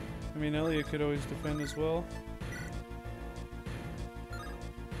 I mean, Elliot could always defend as well.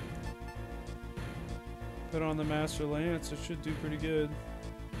 Put on the Master Lance, it should do pretty good.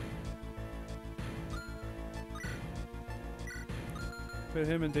 Put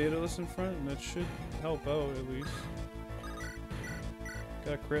him and Daedalus in front, and that should help out at least.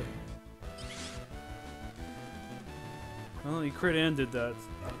 Got a crit. Well, he crit and did that.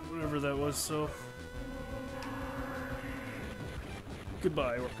 Whatever that was, so.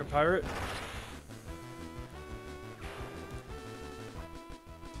 Goodbye, Orca Pirate.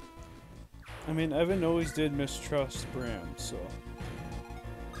 I mean, Evan always did mistrust Bram, so.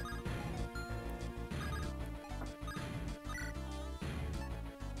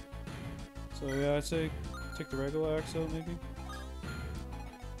 So yeah, I'd say take the regular axe out maybe.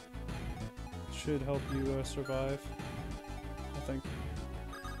 Should help you survive, I think.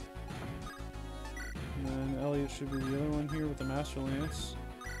 And then Elliot should be the other one here with the Master Lance.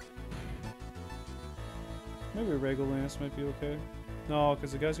 Maybe a regular lance might be okay. No,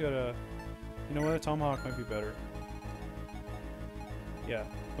 because the guy's got a... You know what? A Tomahawk might be better. Yeah,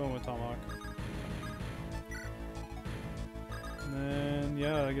 going with Tomahawk. And then,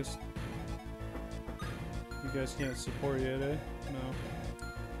 yeah, I guess... You guys can't support yet, eh? No.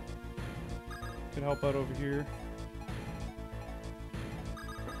 Could help out over here.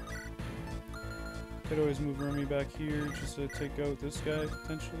 Could always move Remy back here just to take out this guy,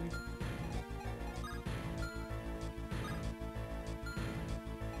 potentially.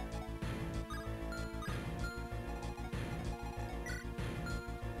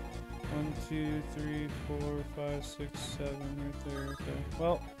 One, two, three, 4, 5, 6, 7, right there. Okay.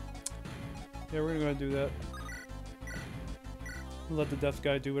 Well, yeah, we're gonna go ahead and do that. We'll let the deaf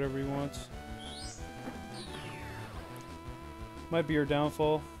guy do whatever he wants. Might be our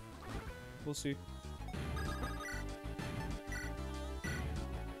downfall. We'll see.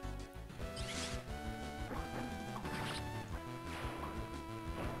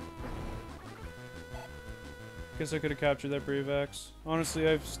 Guess I could have captured that Brave Axe. Honestly,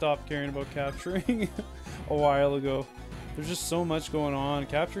 I've stopped caring about capturing a while ago. There's just so much going on.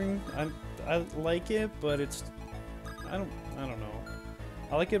 Capturing, I like it, but it's I don't know.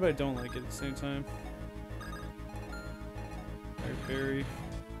 I like it, but I don't like it at the same time. Alright, Barry.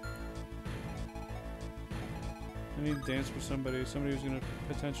 I need to dance for somebody who's gonna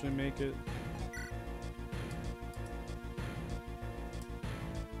potentially make it.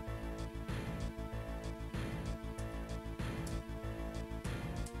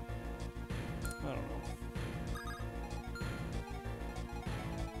 I don't know.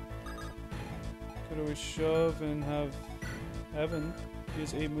 Could always shove and have Evan. He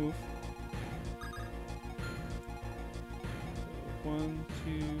has 8 move. 1,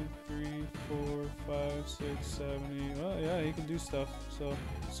 2, 3, 4, 5, 6, 7, 8. Well, yeah, he can do stuff. So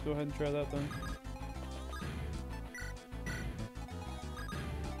let's go ahead and try that then.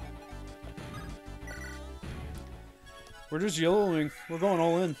 We're just yellowing. We're going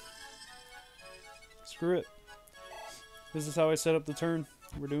all in. Screw it. This is how I set up the turn.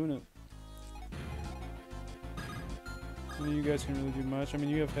 We're doing it. I mean, you guys can really do much. I mean,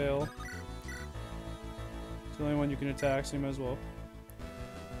 you have Hail. It's the only one you can attack, so you might as well.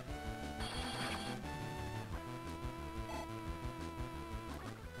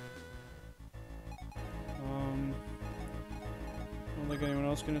 I don't think anyone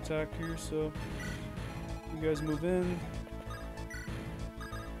else can attack here, so you guys move in.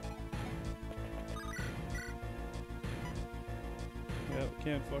 Yep,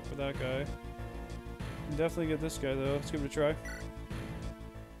 can't fuck with that guy. Can definitely get this guy though. Let's give it a try.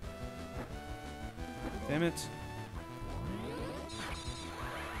 Damn it.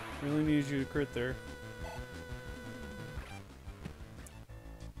 Really need you to crit there.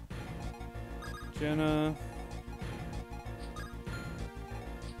 Jenna.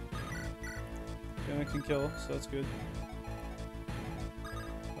 Jenna can kill, so that's good.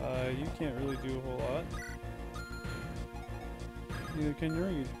 You can't really do a whole lot. Neither can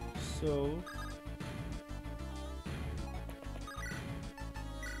Reed. So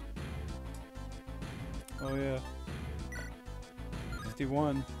oh yeah.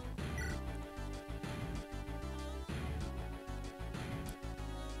 51.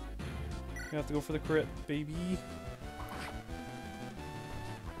 You have to go for the crit, baby.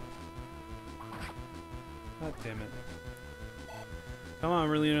 God damn it. Come on,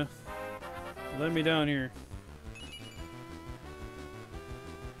 Merlina. Let me down here.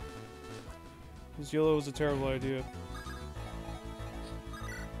 This yellow was a terrible idea.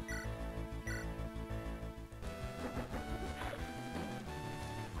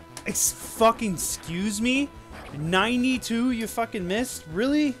 Fucking excuse me? 92 you fucking missed?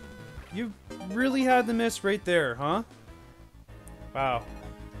 Really? You really had the miss right there, huh? Wow.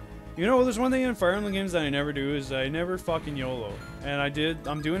 You know, there's one thing in Fire Emblem games that I never do is I never fucking YOLO. And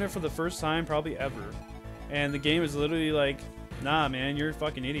I'm doing it for the first time probably ever. And the game is literally like, nah man, you're a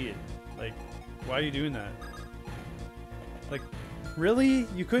fucking idiot. Like, why are you doing that? Like, really?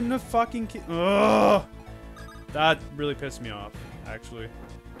 You couldn't have fucking ugh! That really pissed me off, actually.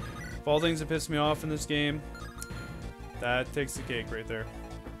 Of all things that pissed me off in this game, that takes the cake right there.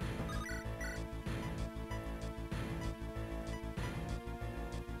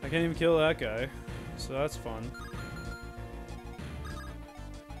 I can't even kill that guy, so that's fun.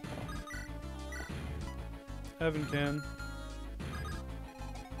 Heaven can.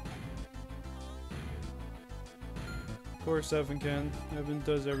 Of course Evan can. Evan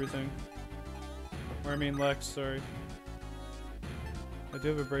does everything. Or I mean Lex, sorry. I do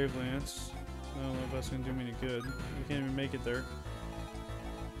have a Brave Lance. I don't know if that's gonna do me any good. We can't even make it there.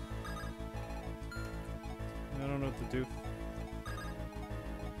 I don't know what to do.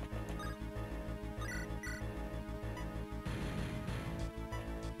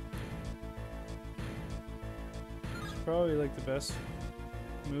 It's probably like the best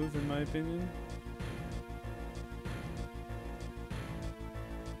move in my opinion.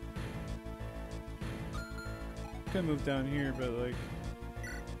 Could move down here, but like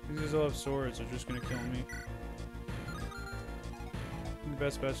these guys all have swords, they're just gonna kill me. The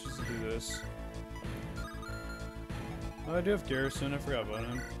best bet is just to do this. Oh, I do have Garrison, I forgot about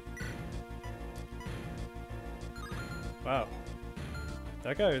him. Wow.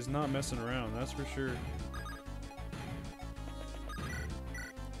 That guy is not messing around, that's for sure.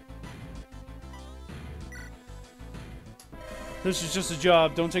 This is just a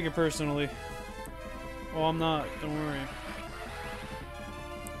job, don't take it personally. Oh, I'm not. Don't worry.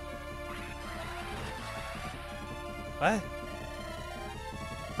 What?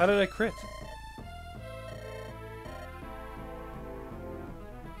 How did I crit?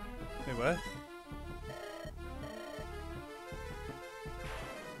 Wait, what?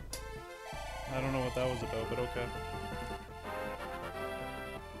 I don't know what that was about, but okay.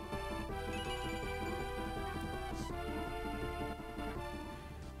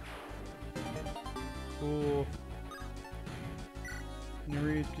 Cool.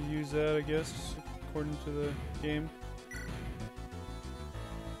 Nuri could use that, I guess, according to the game.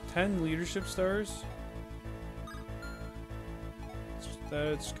 10 leadership stars?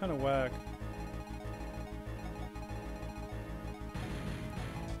 That's kind of whack.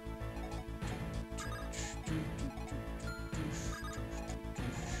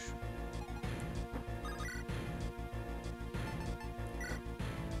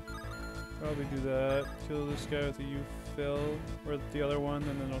 Probably do that. Kill this guy with a U-Fill, or the other one,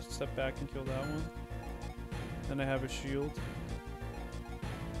 and then I'll step back and kill that one. Then I have a shield.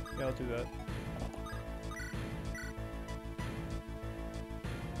 Yeah, I'll do that.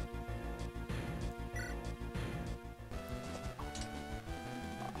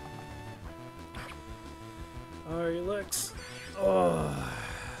 Alright, Lex. Oh.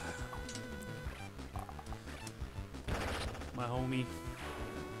 My homie.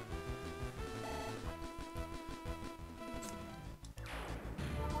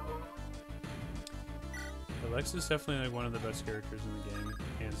 Lex is definitely like one of the best characters in the game,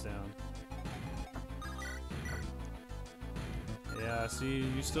 hands down. Yeah, see,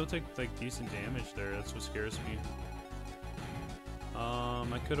 you still take like decent damage there. That's what scares me.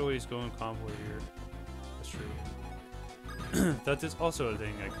 I could always go in combo here. That's true. That is also a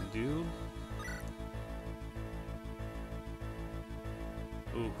thing I can do.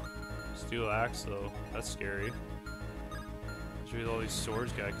 Ooh, steel axe though. That's scary. There's all these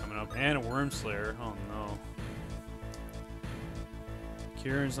swords guy coming up, and a worm slayer. Oh no.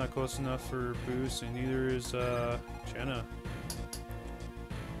 Kieran's not close enough for boost, and neither is Jenna.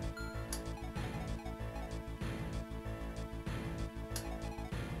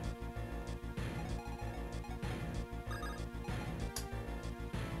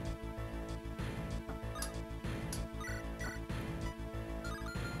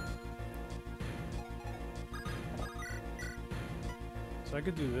 So I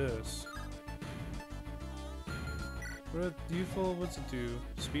could do this. What do you feel? What's it do?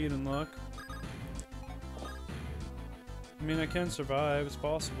 Speed and luck? I mean, I can survive. It's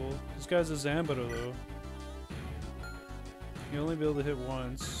possible. This guy's a Zambito, though. You'll only be able to hit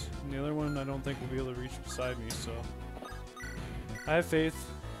once. And the other one, I don't think will be able to reach beside me, so... I have faith.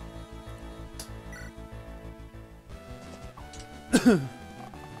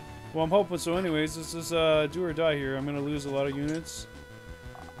 Well, I'm hoping so anyways. This is do or die here. I'm going to lose a lot of units.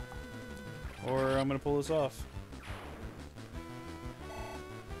 Or I'm going to pull this off.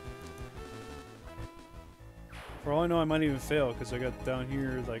 For all I know, I might even fail because I got down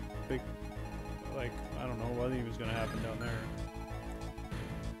here like big, like I don't know what even was gonna happen down there.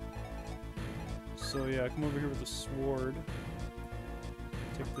 So yeah, come over here with the sword.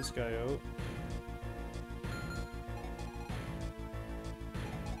 Take this guy out.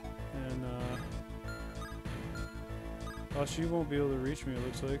 And oh, she won't be able to reach me. It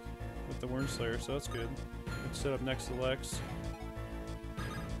looks like with the Wormslayer, so that's good. Let's set up next to Lex.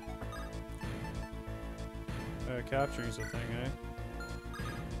 Capturing's the thing, eh?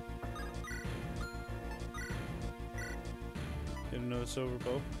 Get another silver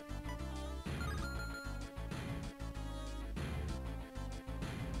bow.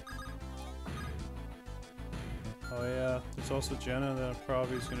 Oh yeah, there's also Jenna that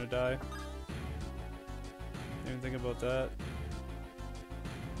probably is gonna die. Didn't even think about that.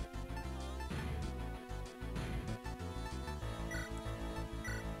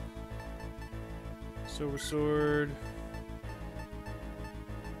 Silver sword.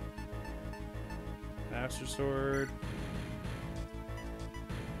 Master sword.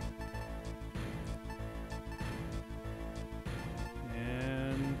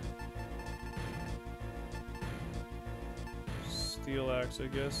 And steel axe, I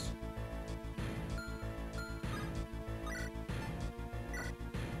guess.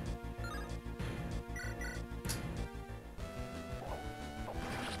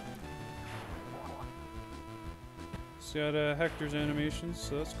 Got Hector's animations,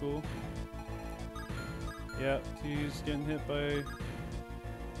 so that's cool. Yeah, he's getting hit by...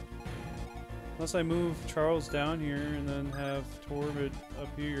 Unless I move Charles down here and then have Torvid up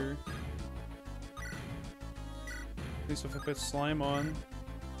here. At least if I put slime on.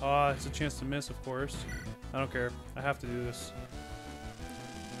 Ah, it's a chance to miss, of course. I don't care. I have to do this.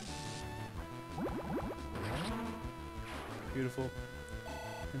 Beautiful.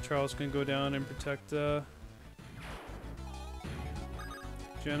 And Charles can go down and protect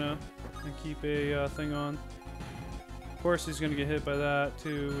Jenna and keep a thing on. Of course he's gonna get hit by that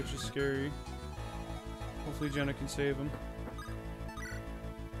too, which is scary. Hopefully Jenna can save him.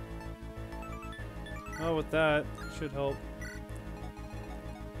 Oh, with that, should help.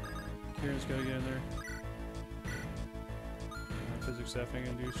 Kieran's gotta get in there. Physics F ain't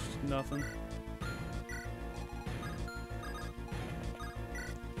gonna do nothing.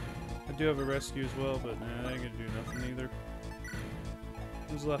 I do have a rescue as well, but nah, that ain't gonna do nothing either.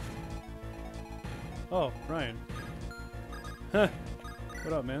 Who's left? Oh, Ryan. Huh.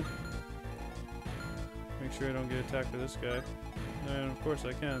 What up, man? Make sure I don't get attacked by this guy. And of course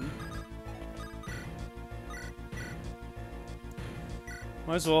I can.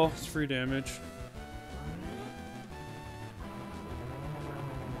 Might as well. It's free damage.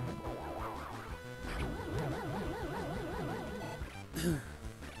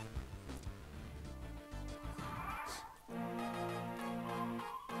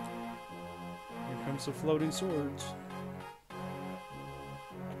 Of floating swords.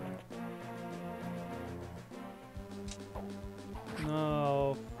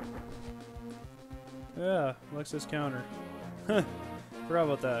 No. Yeah, Lexus counter. Forgot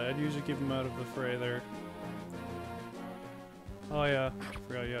about that. I'd usually keep him out of the fray there. Oh yeah,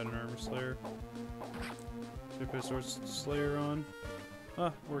 forgot you had an armor slayer. Should I put a sword slayer on?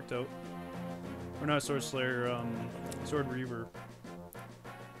 Ah, worked out. Or not sword slayer, sword reaver.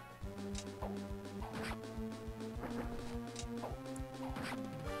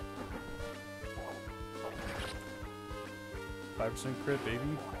 5% crit, baby.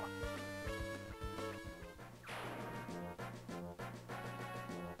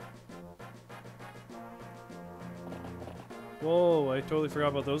 Whoa, I totally forgot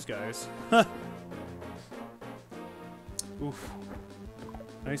about those guys. Oof.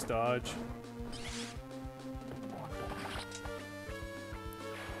 Nice dodge.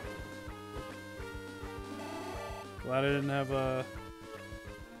 Glad I didn't have a...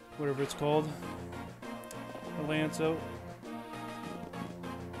 whatever it's called. A lance out.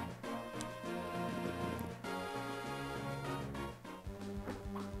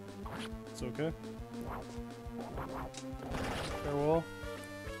 It's okay. Farewell.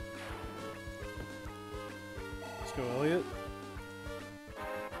 Let's go, Elliot.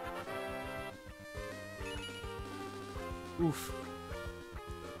 Oof.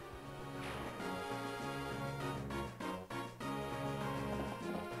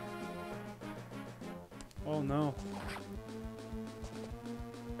 Oh no.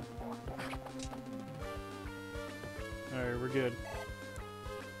 Alright, we're good.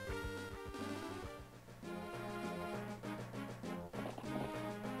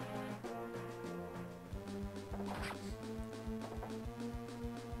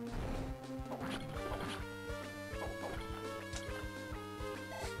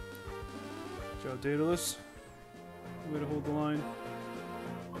 Good job, Daedalus. Way to hold the line.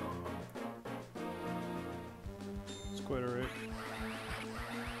 It's quite alright.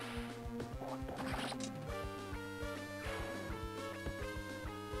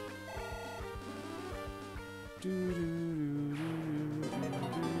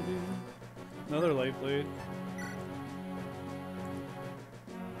 Another light blade.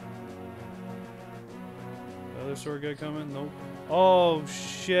 Another sword guy coming? Nope. Oh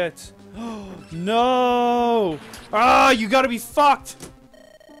shit. No! Ah, you gotta be fucked!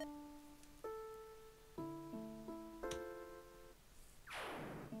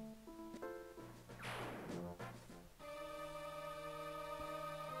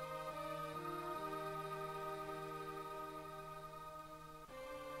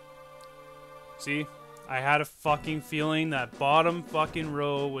 See? I had a fucking feeling that bottom fucking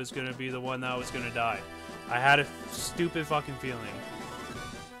row was gonna be the one that was gonna die. I had a stupid fucking feeling.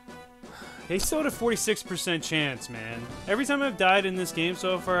 They still had a 46% chance, man. Every time I've died in this game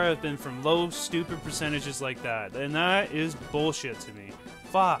so far, I've been from low, stupid percentages like that. And that is bullshit to me.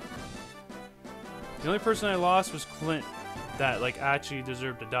 Fuck. The only person I lost was Clint that, like, actually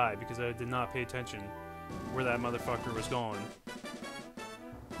deserved to die because I did not pay attention where that motherfucker was going.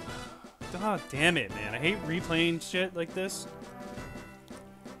 God damn it, man. I hate replaying shit like this.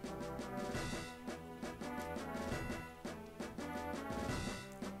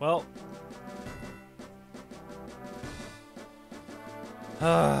 Well.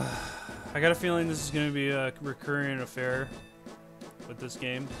 I got a feeling this is going to be a recurring affair with this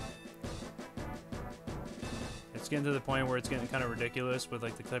game. It's getting to the point where it's getting kind of ridiculous with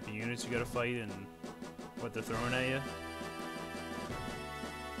like the type of units you got to fight and what they're throwing at you.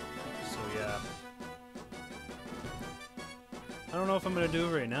 So yeah. I don't know if I'm going to do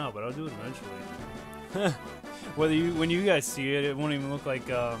it right now, but I'll do it eventually. When you guys see it, it won't even look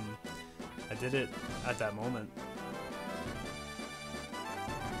like I did it at that moment.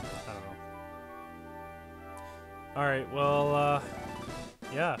 I don't know. Alright, well,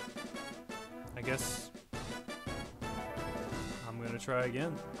 yeah. I guess I'm gonna try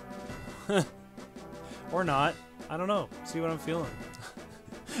again. Or not. I don't know. See what I'm feeling.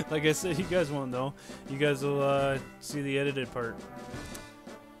 Like I said, you guys won't know. You guys will see the edited part.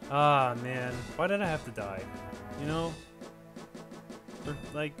 Ah, man. Why did I have to die? You know? Or,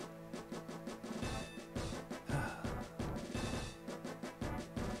 like...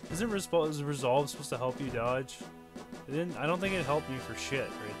 Isn't Resolve supposed to help you dodge? It didn't, I don't think it helped me for shit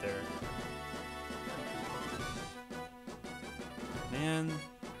right there. Man.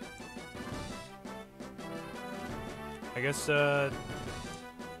 I guess, this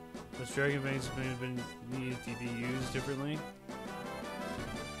Dragon Bane's been needed to be used differently.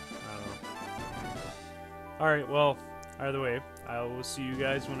 I don't know. Alright, well, either way, I will see you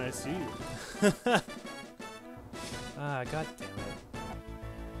guys when I see you. Ah, god damn it.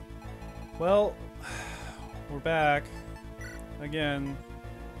 Well, we're back. Again.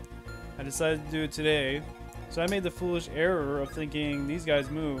 I decided to do it today. So I made the foolish error of thinking these guys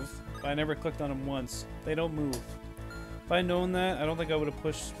move, but I never clicked on them once. They don't move. If I'd known that, I don't think I would have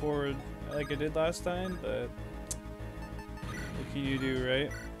pushed forward like I did last time, but what can you do,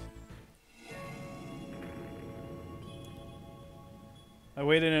 right? I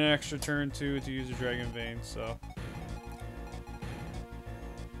waited an extra turn too to use a Dragon Vein, so.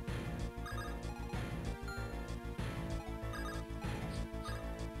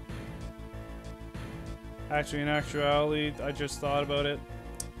 Actually, in actuality, I just thought about it.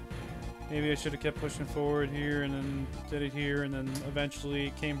 Maybe I should have kept pushing forward here and then did it here and then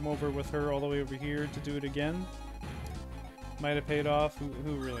eventually came over with her all the way over here to do it again. Might have paid off.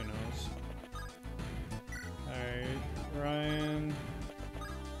 Who really knows? Alright, Ryan.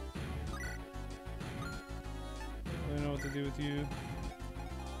 Don't really know what to do with you.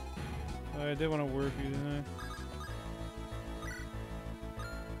 I did want to warp you, didn't I?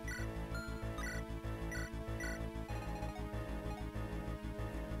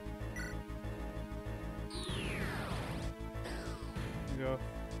 Go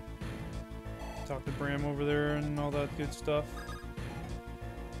talk to Bram over there and all that good stuff.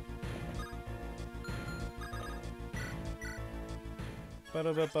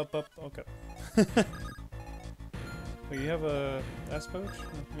 Okay. Wait, you have a S pouch?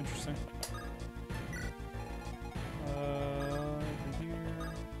 Oh, interesting. Over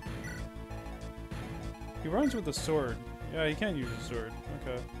here. He runs with a sword. Yeah, he can use a sword.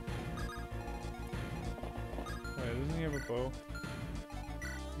 Okay. Wait, doesn't he have a bow?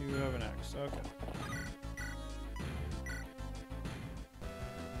 You have an axe. Okay.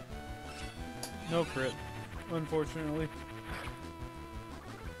 No crit, unfortunately.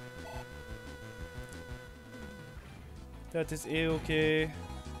 That is A-okay.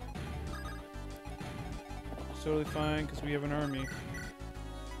 It's totally fine because we have an army.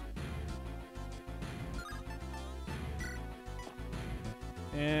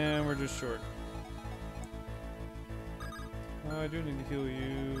 And we're just short. I do need to heal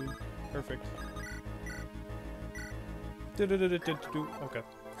you. Perfect. Okay.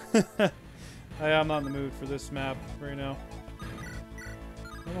 I'm not in the mood for this map right now.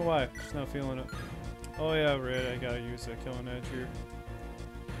 I don't know why. Just not feeling it. Oh yeah, red. I gotta use that killing edge here.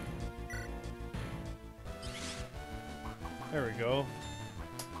 There we go.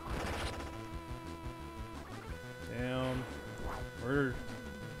 Down. Murdered.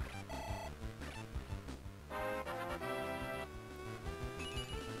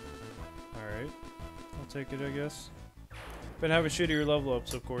 Alright. I'll take it, I guess. Been having shittier level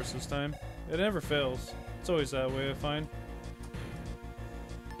ups, of course, this time. It never fails. It's always that way, I find.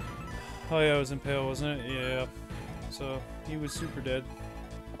 Oh yeah, I was impaled, wasn't it? Yeah. So, he was super dead.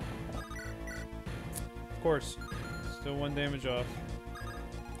 Of course. Still 1 damage off.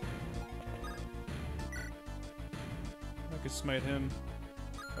 I could smite him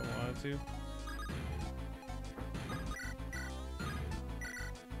if I wanted to.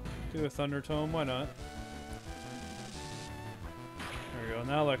 Do a Thunder Tome, why not? There we go,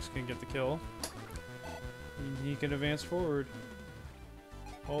 now Lex can get the kill. And he can advance forward.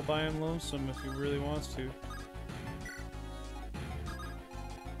 All by him lonesome if he really wants to.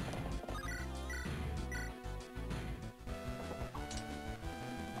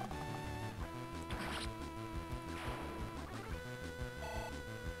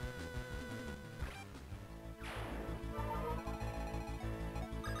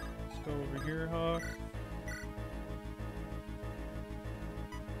 Let's go over here, Hawk.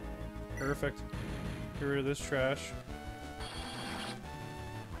 Perfect. Get rid of this trash.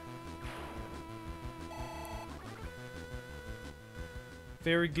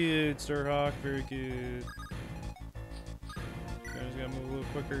 Very good, Starhawk. Very good. I just gotta move a little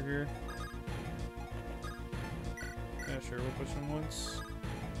quicker here. Yeah, sure. We'll push him once.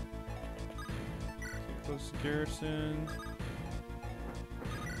 Get close to Garrison.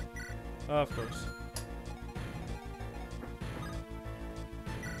 Oh, of course.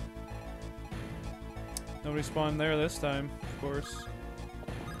 Nobody spawned there this time, of course.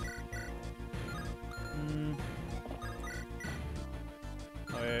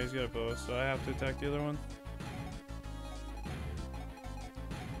 Oh yeah, he's got a bow, so I have to attack the other one.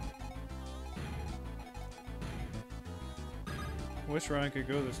 I wish Ryan could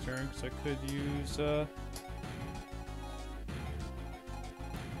go this turn, because I could use,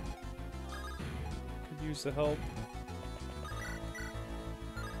 the help.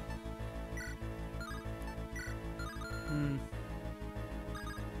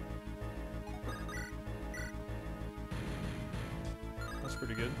 That's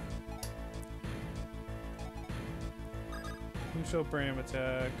pretty good. Who shall Bram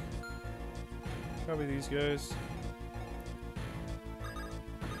attack? Probably these guys.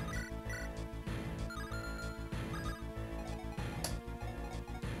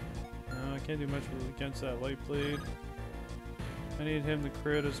 No, I can't do much against that light blade. I need him to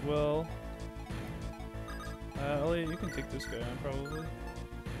crit as well. Elliot, you can take this guy on probably.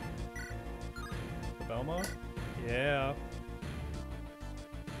 The Belmont? Yeah.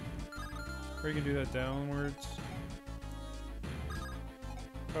 Or you can do that downwards.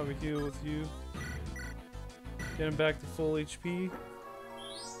 Probably heal with you. Get him back to full HP.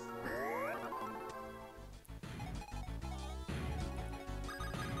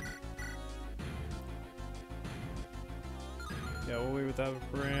 Yeah, we'll wait with that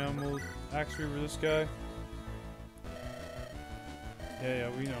with Bram. We'll Axe Reaver this guy.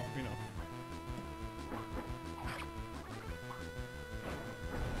 Yeah, we know.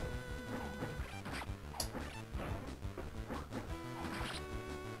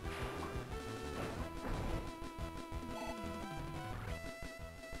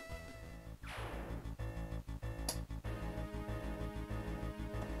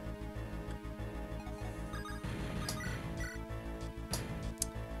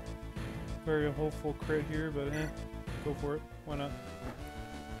 Very hopeful crit here, but go for it. Why not?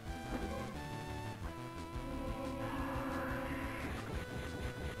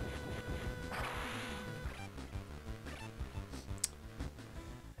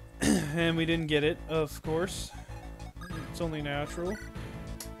 And we didn't get it, of course. It's only natural.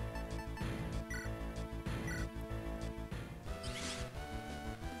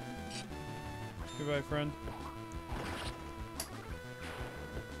 Goodbye, friend.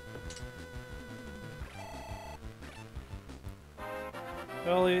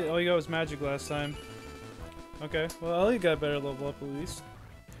 All he got was magic last time. Okay, well, Ellie got better level up at least.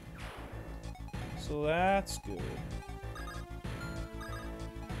 So that's good.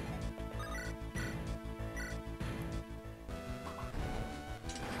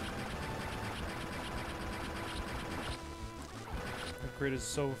 That grid is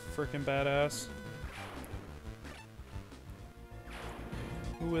so freaking badass.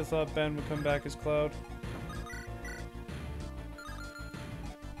 Who would have thought Ben would come back as Cloud?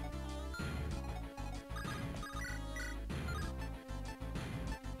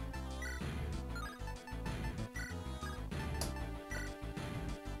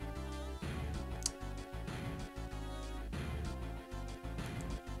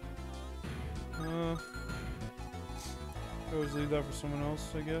 I always leave that for someone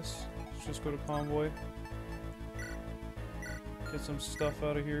else, I guess. Let's just go to Convoy. Get some stuff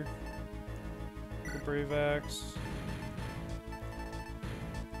out of here. The Brave Axe.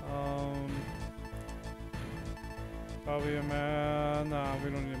 Probably a nah, we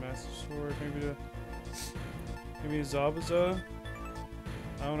don't need a Master Sword. Maybe a Zabuza?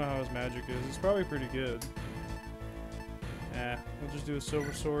 I don't know how his magic is. It's probably pretty good. We'll just do a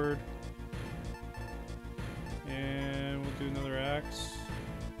Silver Sword. And we'll do another axe.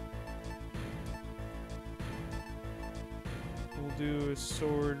 We'll do a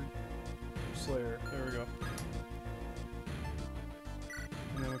Sword Slayer. There we go.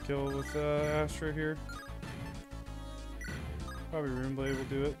 And then we'll kill with Astra here. Probably Runeblade will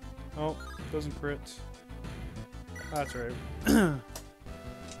do it. Oh, doesn't crit. That's right.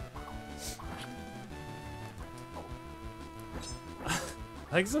 I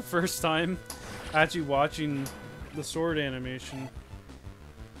think it's the first time actually watching the sword animation.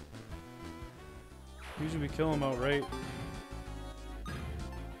 Usually we kill him outright.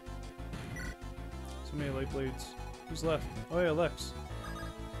 So many light blades. Who's left? Oh yeah, Lex.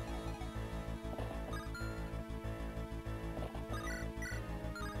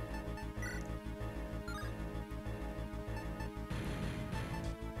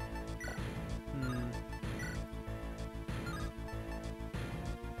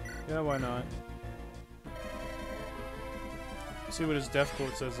 Yeah, why not? See what his death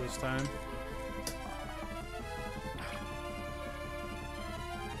quote says this time.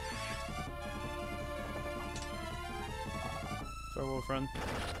 Farewell, friend.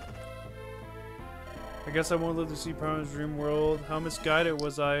 I guess I won't live to see Prime's dream world. How misguided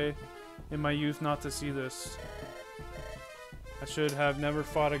was I in my youth not to see this? I should have never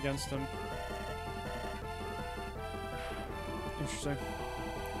fought against him. Interesting.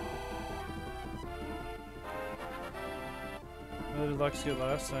 How did Lex get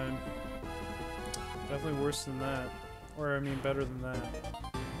last time? Definitely worse than that. Or, I mean, better than that.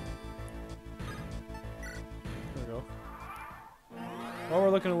 There we go. Well, we're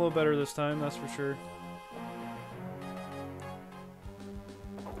looking a little better this time, that's for sure.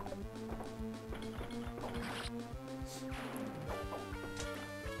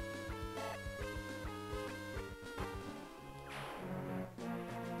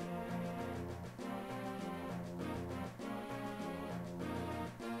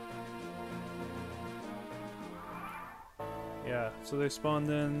 Yeah, so they spawned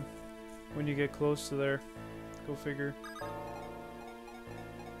in when you get close to there. Go figure.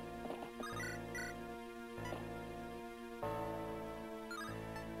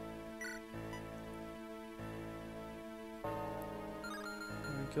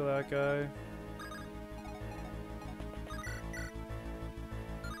 Kill that guy.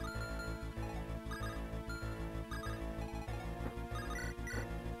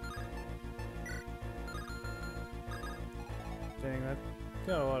 Dang, that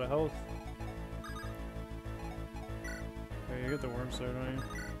got a lot of health. Okay, you get the worm sword, don't you?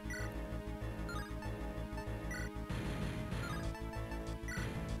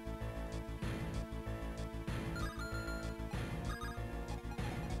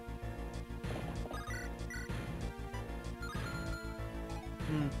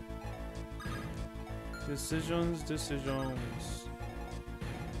 Decisions.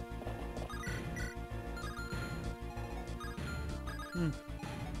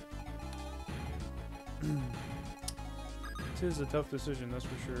 It is a tough decision, that's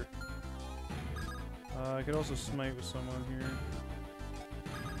for sure. I could also smite with someone here.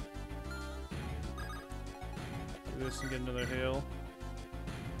 Do this and get another hail.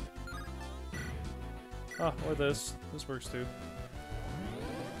 Ah, or this. This works too.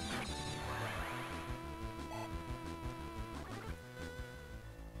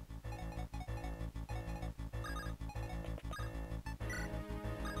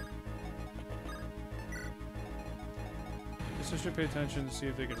 I should pay attention to see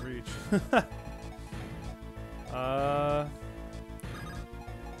if they can reach. I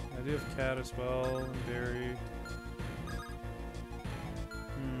do have cat as well, and berry.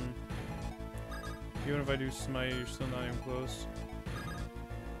 Even if I do smite, you're still not even close.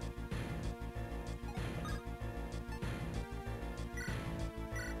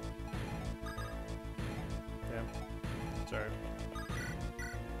 Damn. Sorry.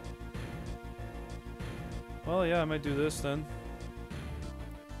 Well, yeah, I might do this then.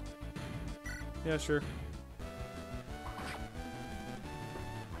 Yeah, sure.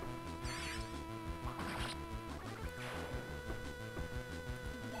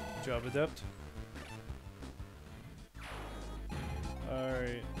 Good job, Adept.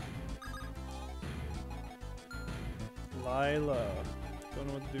 Alright. Lila. Don't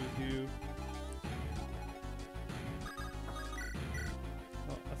know what to do with you.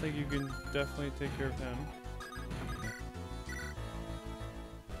 Well, I think you can definitely take care of him.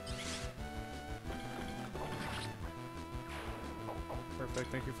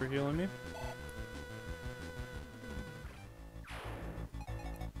 Perfect, thank you for healing me.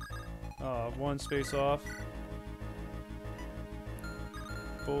 One space off.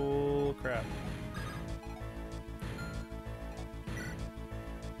 Bull crap.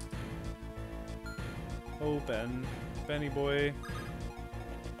 Oh, Ben. Benny boy.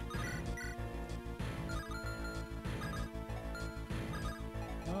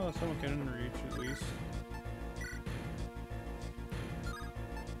 Oh, someone can reach at least.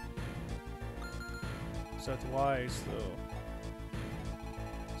 Is that wise, though?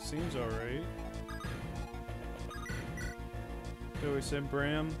 Seems alright. They always said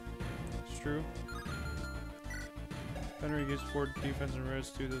Bram. It's true. Henry gets 4 defense and res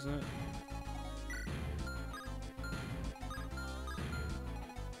too, doesn't it?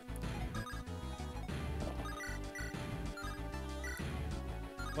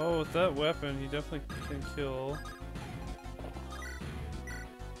 Oh, with that weapon, he definitely can kill.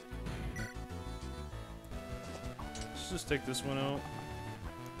 Let's just take this one out.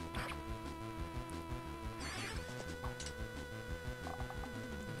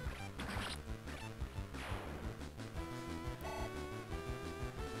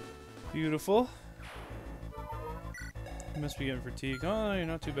 Beautiful. You must be getting fatigued. Oh, you're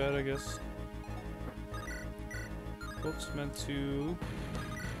not too bad, I guess. Books meant to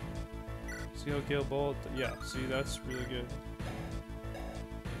see how Gale Ball. Yeah, see, that's really good.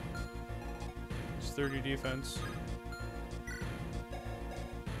 It's 30 defense.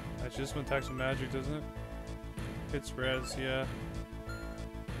 That's just when attacks with magic, doesn't it? Hits res, yeah.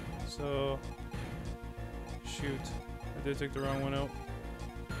 So, shoot, I did take the wrong one out.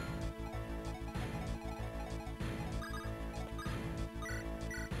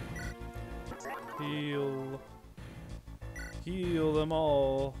 Heal. Heal them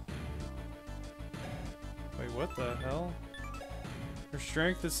all. Wait, what the hell? Her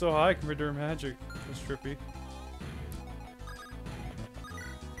strength is so high compared to her magic. That's trippy.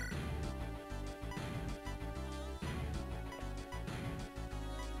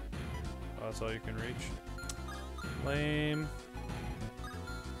 Oh, that's all you can reach. Lame.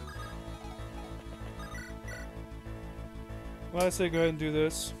 Well, I say go ahead and do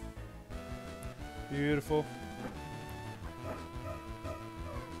this. Beautiful.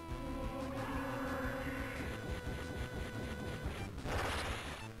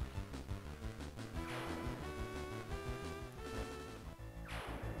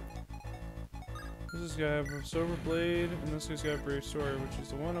 This guy have a Silver Blade, and this guy's got a Brave Sword, which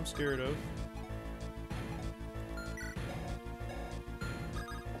is the one I'm scared of.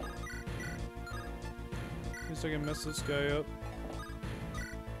 At least I can mess this guy up.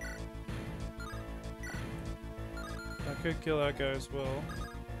 I could kill that guy as well.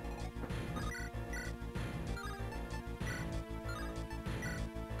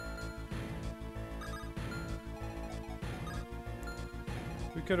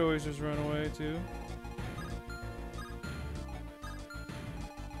 We could always just run away too.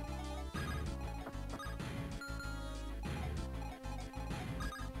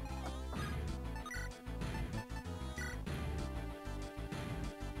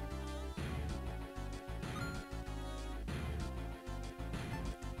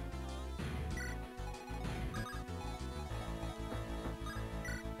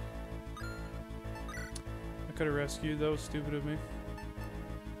 I could have rescued, that was stupid of me.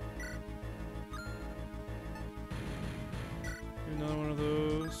 Do another one of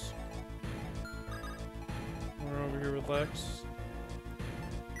those. We're over here with Lex.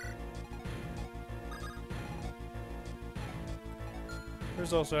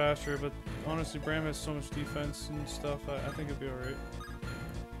 There's also Asher, but honestly Bram has so much defense and stuff, I think it'll be alright.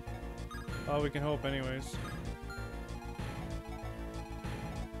 Oh, we can hope anyways.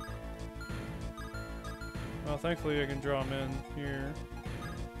 Well, thankfully I can draw him in here.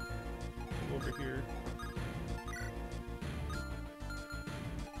 Over here.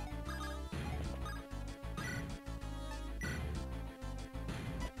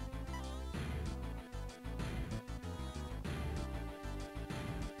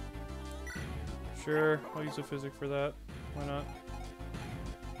 Sure, I'll use a physic for that. Why not?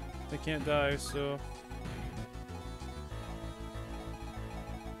 They can't die, so...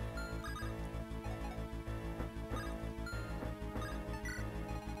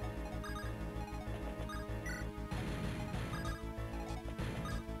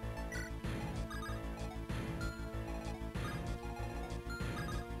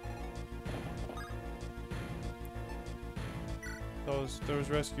 There was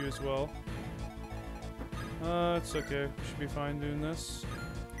rescue as well. It's okay. We should be fine doing this.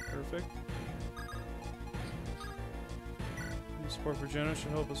 Perfect. And support for Jenna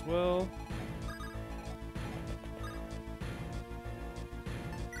should help as well.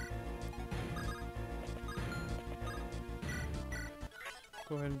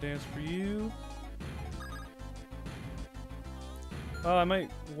 Go ahead and dance for you. I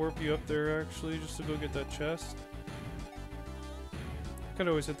might warp you up there actually, just to go get that chest. Could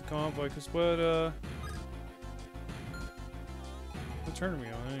always hit the convoy, cause what turn are we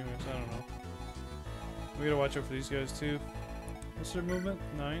on anyways? I don't know. We gotta watch out for these guys too. What's their movement?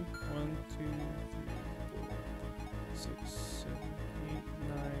 9? 1, 2, 3, 4, 6, 7, 8,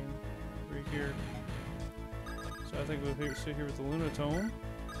 9. Right here. So I think we'll sit here with the Lunatome.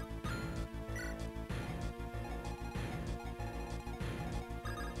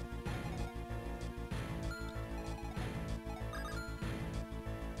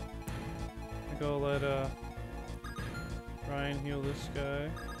 I'll let Ryan heal this guy.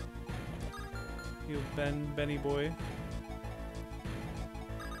 Heal Benny boy.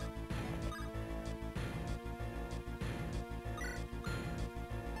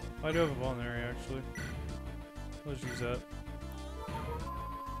 I do have a vulnerary actually. Let's use that.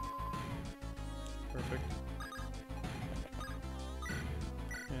 Perfect.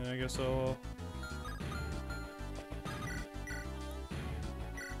 And I guess I'll...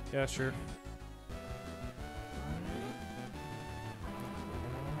 Yeah, sure.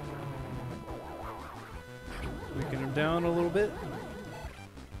 Weaken him down a little bit.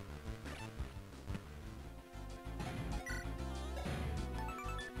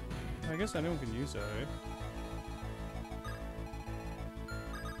 I guess anyone can use that, right?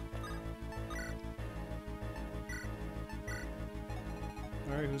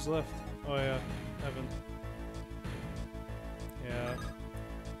 Alright, who's left? Oh yeah, Evan. Yeah.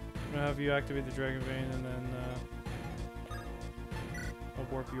 I'm gonna have you activate the Dragon Vein and then I'll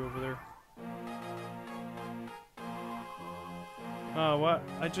warp you over there. Oh, what?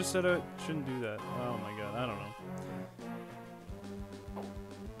 I just said I shouldn't do that. Oh my god, I don't know.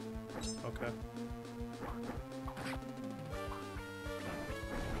 Okay.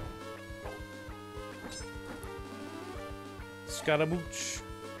 Scaramouche.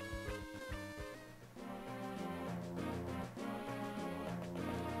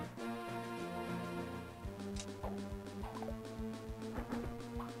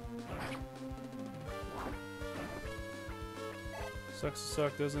 Sucks to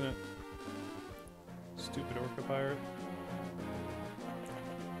suck, doesn't it? Stupid orca pirate.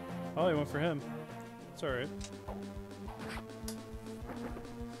 Oh, he went for him. It's alright.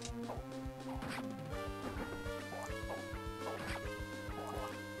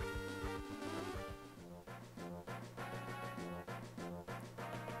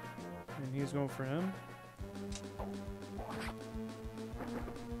 And he's going for him.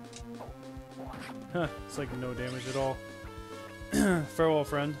 Huh, it's like no damage at all. Farewell,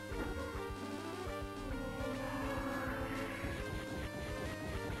 friend.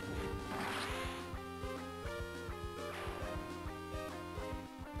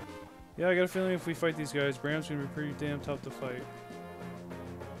 Yeah, I got a feeling if we fight these guys, Bram's gonna be pretty damn tough to fight.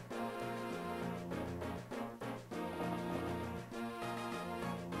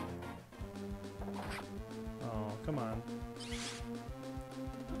 Oh, come on.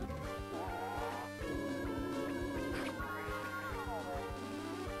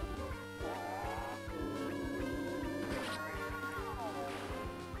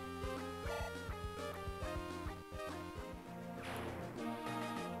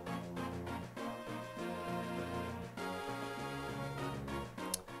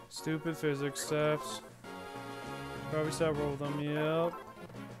 Stupid physics steps. Probably several of them, yep.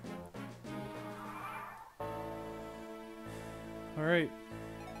 Alright.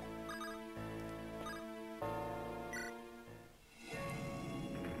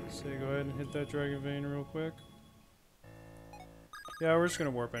 So go ahead and hit that dragon vein real quick. Yeah, we're just gonna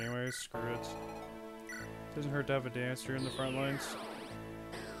warp anyways. Screw it. Doesn't hurt to have a dancer in the front lines.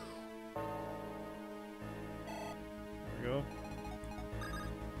 There we go.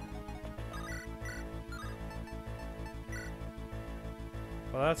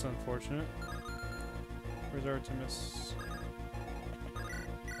 Well, that's unfortunate. Where's Artemis?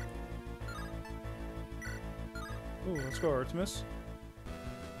 Ooh, let's go, Artemis.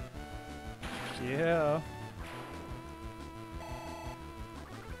 Yeah.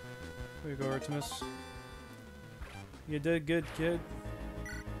 There you go, Artemis. You did good, kid.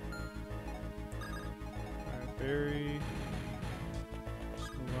 Alright, Barry.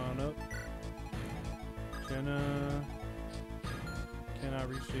 Just move on up. Jenna. Cannot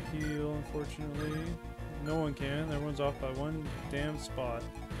reach the heal, unfortunately. No one can. Everyone's off by one damn spot.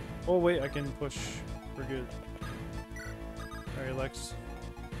 Oh, wait, I can push. We're good. Alright, Lex.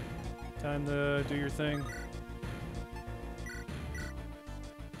 Time to do your thing.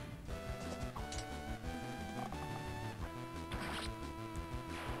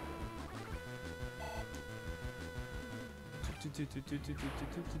 Yeah,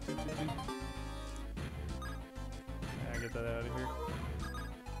 get that out of here.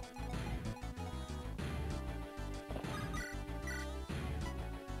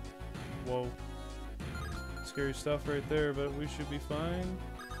 Whoa. Scary stuff right there, but we should be fine.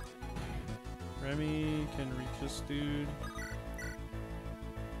 Remy can reach this dude.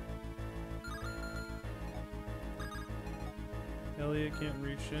 Elliot can't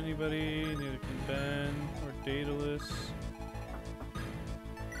reach anybody, neither can Ben or Daedalus.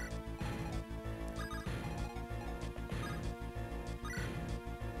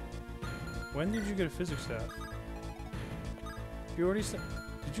 When did you get a physics staff? You already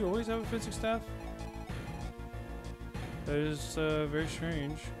did you always have a physics staff? That is very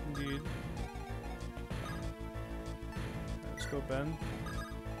strange, indeed. Let's go, Ben.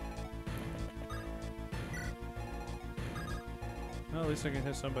 Well, at least I can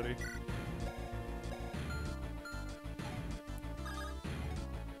hit somebody.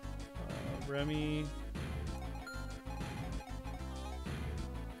 Remy.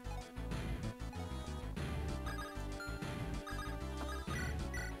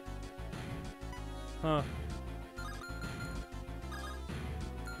 Huh. I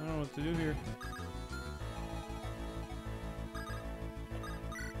don't know what to do here.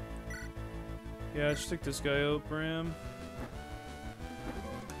 Yeah, just take this guy out, Bram.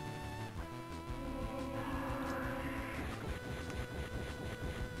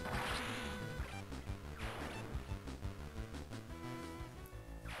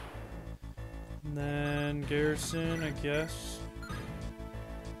 And then Garrison, I guess.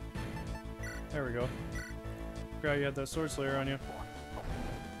 There we go. Forgot you had that Sword Slayer on you.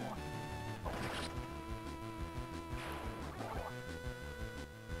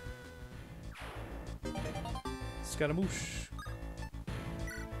 Scaramouche.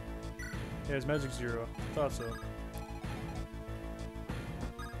 Yeah, his magic 0. Thought so. Alright,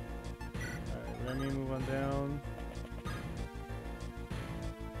 Remy, move on down.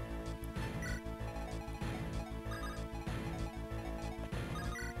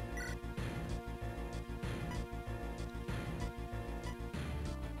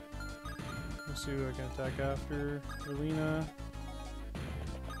 Let's see who I can attack after. Relina.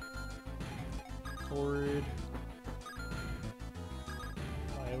 Torrid.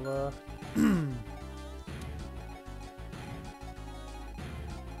 Lila.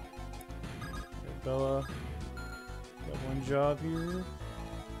 Bella. Got one job here.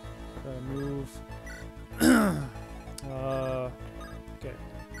 Gotta move. Okay.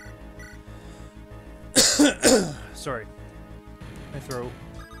 Sorry. My throat.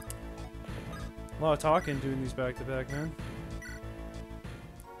 A lot of talking doing these back to back, man.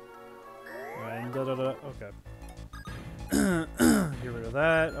 And okay. Get rid of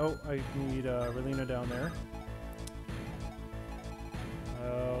that. Oh, I need Relina down there.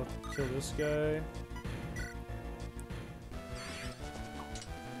 I'll kill this guy.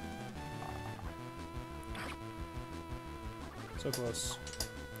 So close.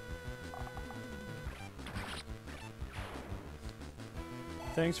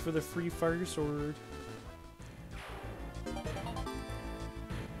 Thanks for the free fire sword.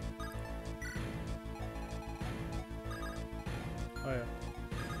 Oh yeah.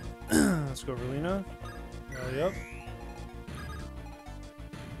 Let's go, Relina. Yep.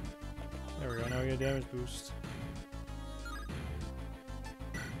 There we go. Now we get a damage boost.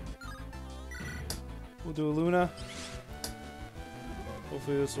 We'll do a Luna.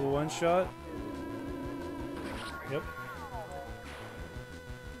 Hopefully this will one-shot. Yep.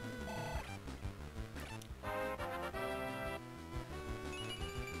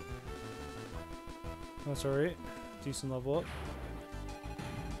 That's alright. Decent level up.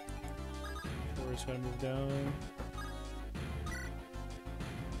 We're just gonna move down.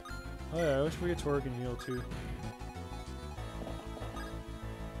 Oh yeah, I wish we could torque and heal too.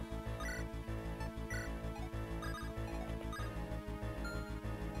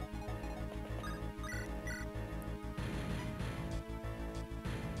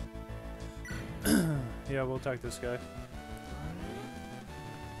 Yeah, we'll attack this guy.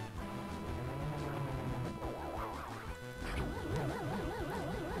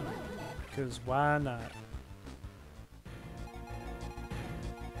 Because why not?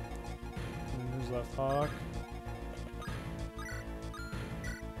 And who's left? Hawk.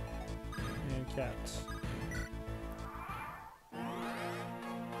 And cats.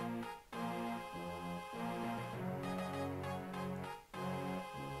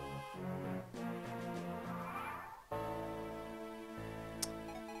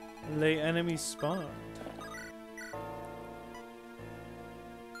 Lay enemy spawned.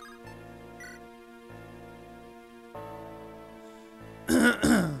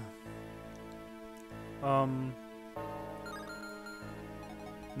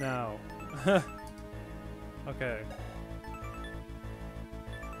 Now. Okay.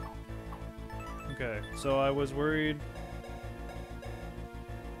 Okay, so I was worried.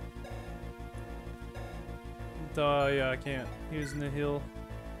 Yeah, I can't. He was in the hill.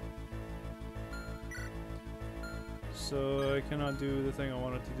 So I cannot do the thing I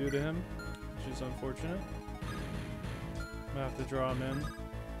wanted to do to him, which is unfortunate. I'm gonna have to draw him in.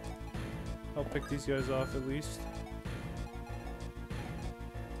 I'll pick these guys off at least.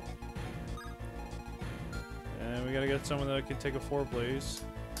 And we gotta get someone that can take a 4-blaze.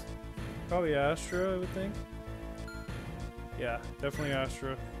 Probably Astra, I would think. Yeah, definitely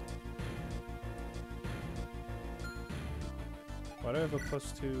Astra. Why do I have a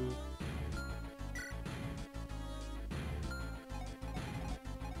 +2?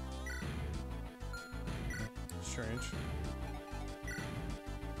 Strange.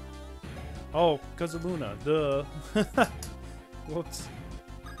 Oh, because of Luna. Duh. Whoops.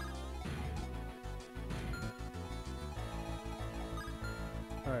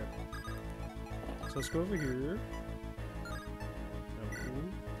 Alright. So let's go over here. Oh,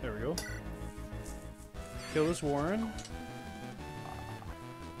 there we go. Kill this Warren.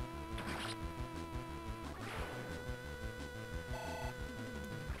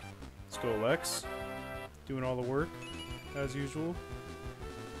 Let's go Lex. Doing all the work, as usual.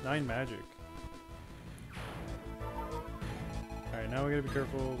 9 magic. Alright, now we gotta be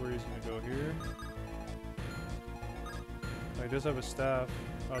careful where he's gonna go here. Oh, he does have a staff.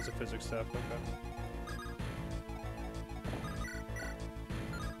 Oh, it's a physics staff, okay.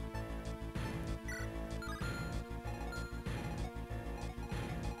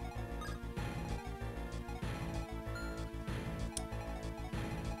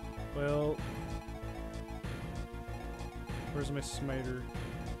 Well, where's my smiter?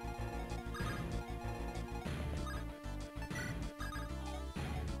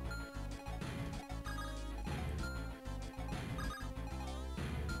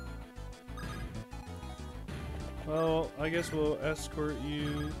 Well, I guess we'll escort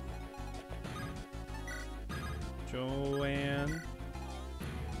you, Joanne,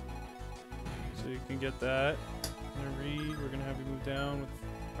 so you can get that. And Reed, we're gonna have you move down with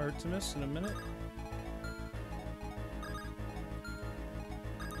Artemis in a minute.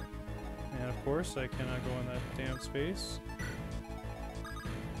 And of course, I cannot go in that damn space.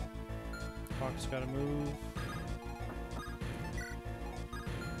 Hawk's gotta move.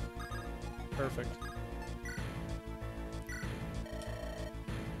 Perfect.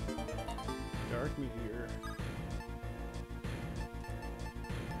 Dark Meteor.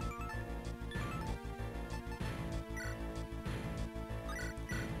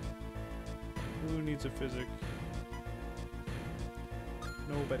 Who needs a physic?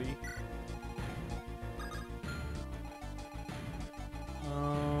 Nobody.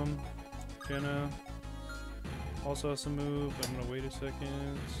 Jenna also has to move. I'm gonna wait a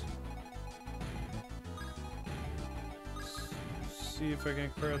second. See if I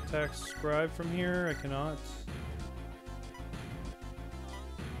can attack Scribe from here. I cannot.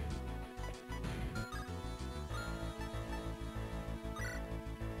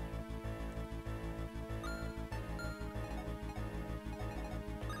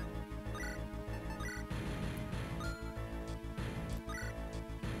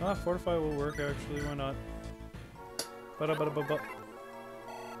 Ah, Fortify will work actually, why not? Ba-da-ba-da-ba-ba.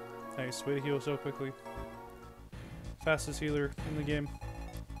 Nice, way to heal so quickly. Fastest healer in the game.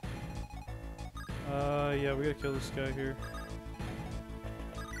 Yeah, we gotta kill this guy here.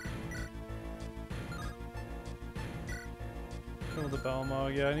 Kill the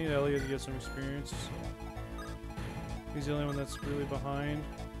Balmog. Yeah, I need Elliot to get some experience. He's the only one that's really behind.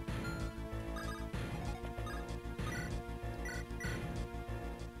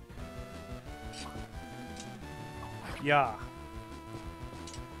 Yeah.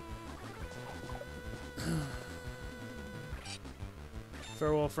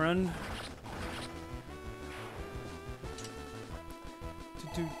 Farewell, friend.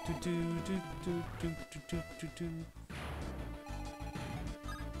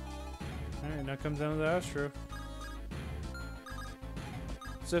 Alright, now comes down to the Astro.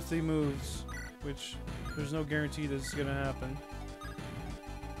 Sifty moves, which there's no guarantee this is gonna happen.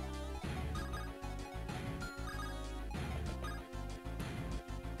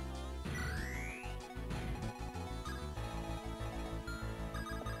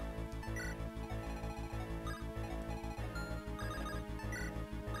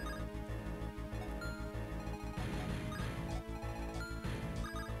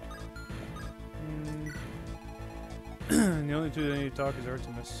 The only two that need to talk is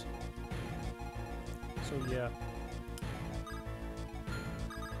Artemis. So yeah.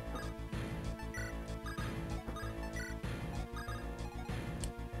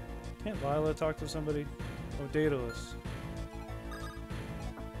 Can't Lila talk to somebody? Oh, Daedalus.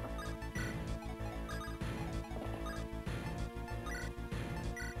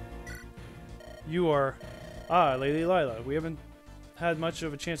 You are... Ah, Lady Lila. We haven't had much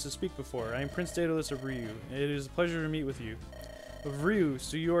of a chance to speak before. I am Prince Daedalus of Ryu. It is a pleasure to meet with you. Of Ryu,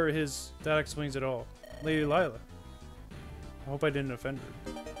 so you are his... That explains it all. Lady Lila. I hope I didn't offend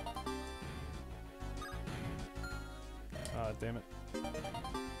her. Ah, damn it.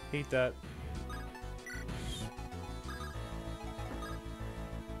 Hate that.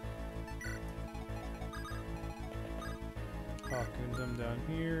 Hawking them down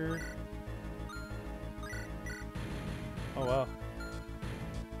here. Oh wow.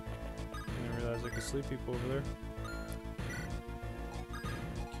 I didn't realize I could sleep people over there.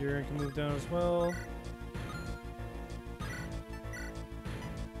 Kieran can move down as well.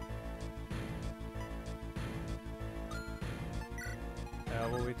 Yeah,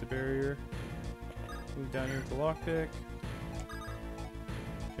 we'll wait the barrier. Move down here with the lockpick.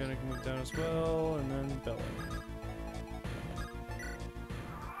 Jenna can move down as well, and then Bella.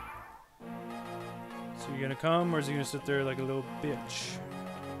 So you gonna come, or is he gonna sit there like a little bitch?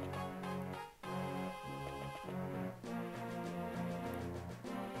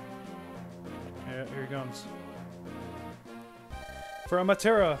 Yeah, here he comes. For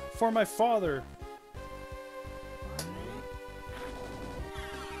Amatera, for my father!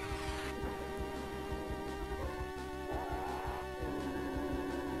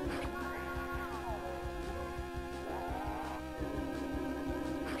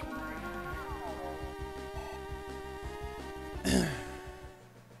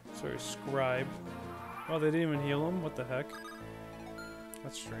 Sorry, scribe. Oh, they didn't even heal him? What the heck?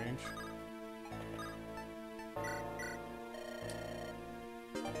 That's strange.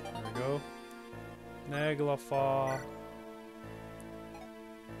 There we go. Naglafa.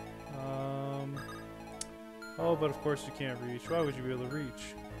 Oh, but of course you can't reach. Why would you be able to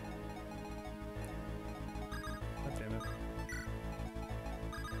reach? God damn it.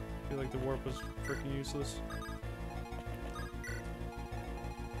 I feel like the warp was freaking useless.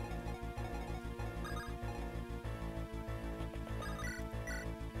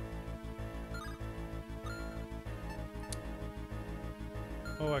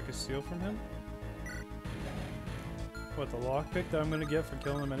 Oh, I could steal from him? What, the lockpick that I'm gonna get for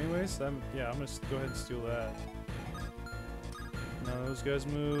killing him anyways? Yeah, I'm gonna go ahead and steal that. Now those guys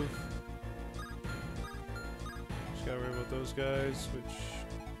move. Just gotta worry about those guys, which...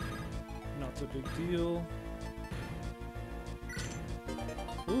 not a big deal.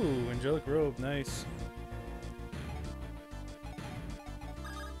 Ooh, angelic robe, nice.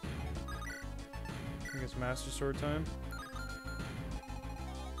 I think it's Master Sword time.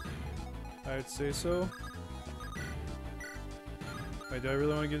 I'd say so. Wait, do I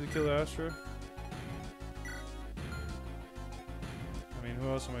really want to give the kill to Astra? I mean, who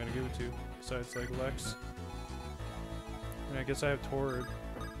else am I going to give it to? Besides, like, Lex? I mean, I guess I have Torrid.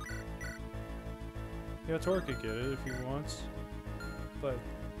 Yeah, Torrid could get it if he wants. But...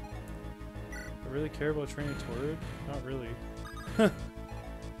 I really care about training Torrid? Not really.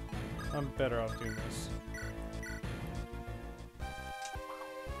 I'm better off doing this.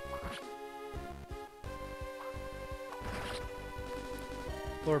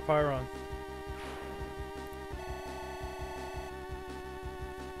 Lord Pyron.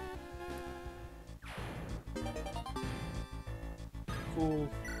 Cool.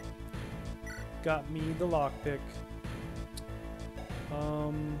 Got me the lockpick.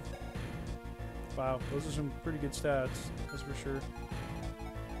 Wow, those are some pretty good stats, that's for sure.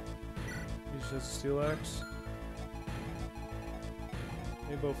 He just has a steel axe.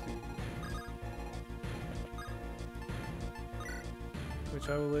 They both do. Which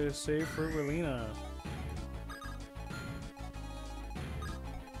I will later save for Relina.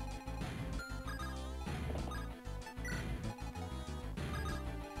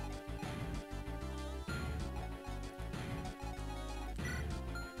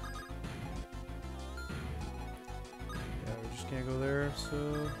 Can't go there, so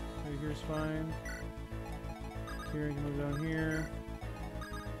right here's fine. Kieran can move down here.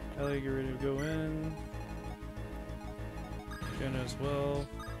 Ellie, get ready to go in. Jenna as well.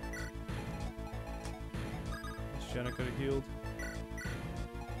 Jenna could have healed.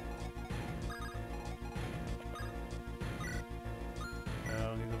 I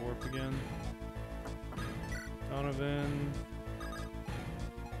don't need the warp again. Donovan.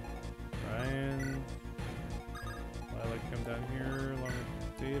 Ryan. I like him down here along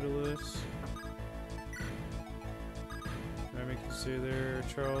with Daedalus. Remy can stay there.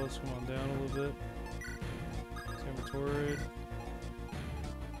 Charles, come on down a little bit. Same with Torrid.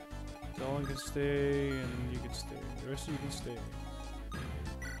 Dolan can stay, and you can stay. The rest of you can stay.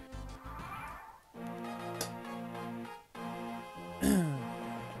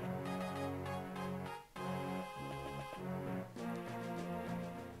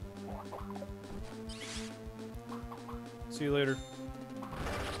 See you later.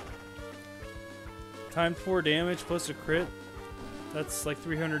 Timed 4 damage plus a crit. That's like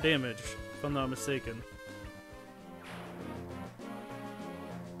 300 damage, if I'm not mistaken.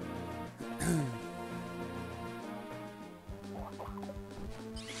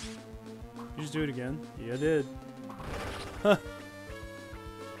 You just do it again? Yeah, I did. Huh.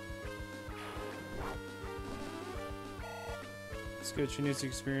 It's good, she needs the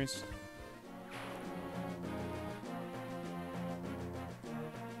experience.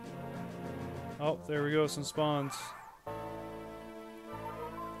 Oh, there we go, some spawns.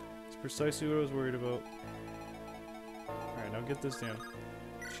 It's precisely what I was worried about. Alright, now get this damn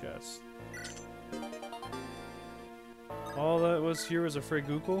chest. All that was here was a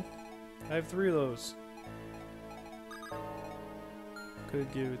Fregookle. I have 3 of those.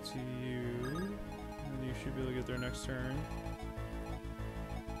 Could give it to you. And you should be able to get there next turn.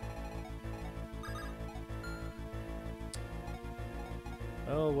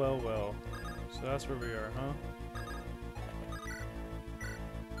 Oh, well, well. So that's where we are, huh?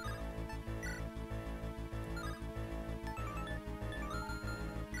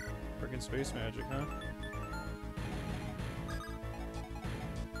 Freaking space magic, huh?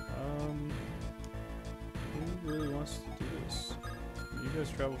 Who really wants to do this? You guys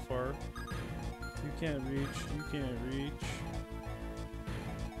travel far. You can't reach, you can't reach.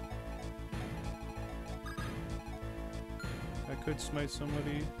 I could smite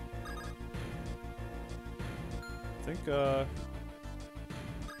somebody. I think,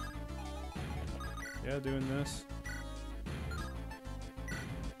 yeah, doing this.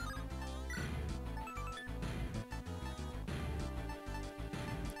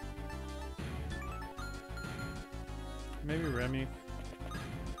 Maybe Remy.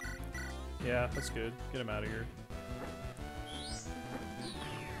 Yeah, that's good. Get him out of here.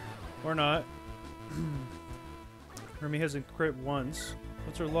 Or not. Remy hasn't crit once.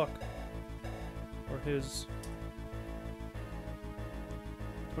 What's her luck? Or his...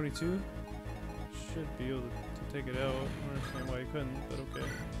 22? Should be able to take it out. I don't understand why he couldn't, but okay.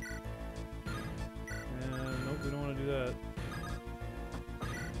 And nope, we don't want to do that.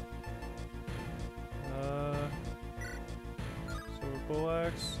 Silver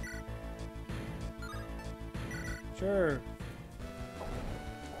Poleaxe. Sure.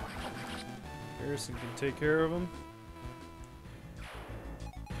 Harrison can take care of him.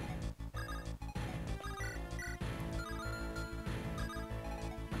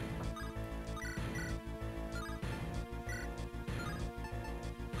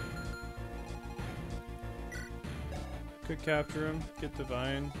 Could capture him, get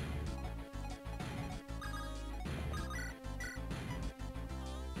Divine.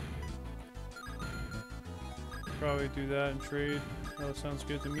 Probably do that and trade. That sounds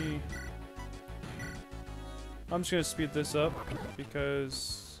good to me. I'm just gonna speed this up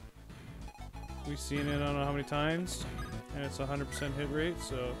because we've seen it I don't know how many times, and it's 100% hit rate,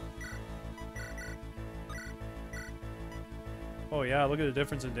 so. Oh yeah, look at the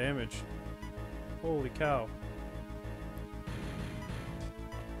difference in damage. Holy cow.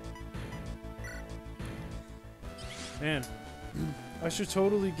 Man, I should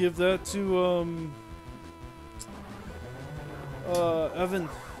totally give that to, Evan.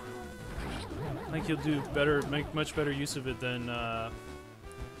 I think he'll do better, make much better use of it than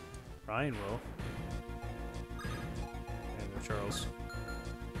Ryan will. And Charles.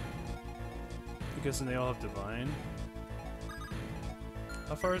 I'm guessing they all have Divine.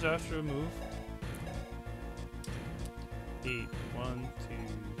 How far is Astro move? 8. 1, 2, 3,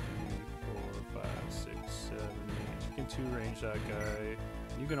 4, 5, 6, 7, 8. You can 2-range that guy.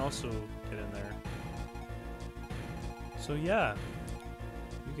 You can also get in there. So yeah,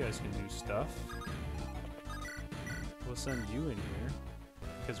 you guys can do stuff. We'll send you in here,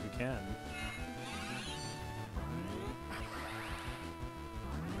 because we can.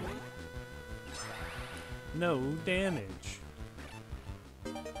 No damage.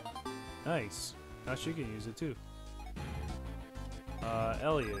 Nice. Now she can use it too.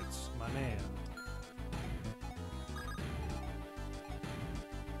 Elliot's my man.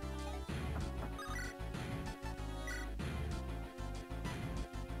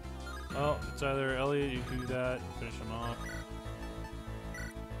 Well, it's either Elliot, you do that, finish him off.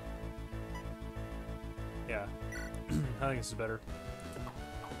 Yeah. I think this is better.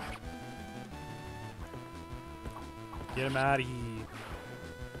 Get him out of here.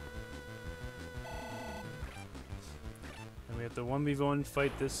 And we have to 1v1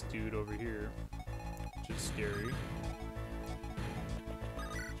 fight this dude over here, which is scary.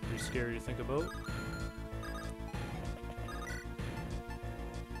 It's pretty scary to think about.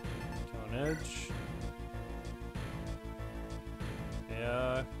 Kill an edge.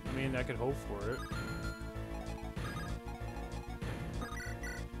 Yeah, I mean, I could hope for it.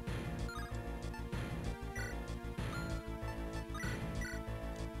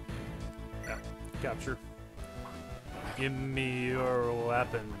 Capture. Give me your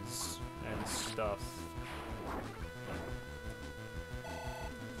weapons and stuff.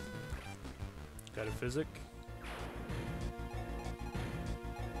 Got a physic.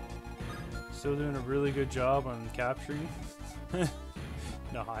 Still doing a really good job on capturing.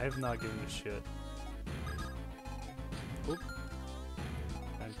 No, I have not given a shit. Oop.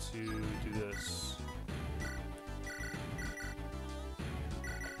 And to do this.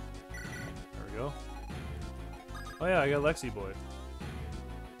 Go. Oh yeah, I got Lexi Boy.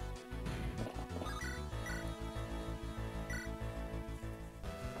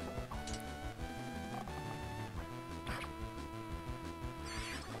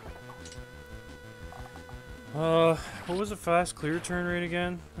 What was the fast clear turn rate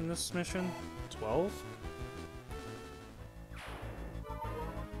again in this mission? 12?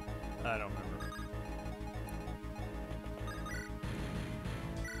 I don't remember.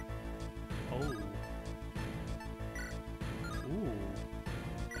 Oh. Ooh.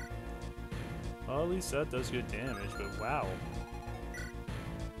 Well, at least that does good damage, but wow.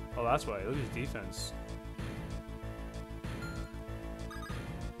 Oh, that's why. Look at his defense.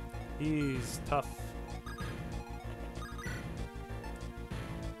 He's tough.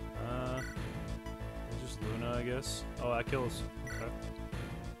 Just Luna, I guess. Oh, that kills. Okay.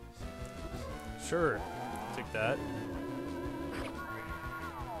 Sure. Take that.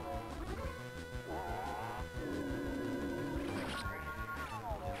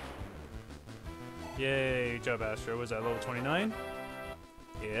 Yay, good job, Astro. Was that level 29?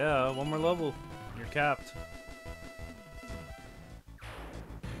 Yeah, one more level. You're capped.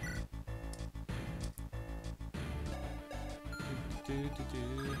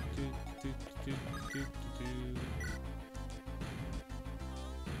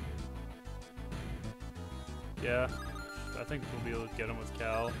 Yeah, I think we'll be able to get him with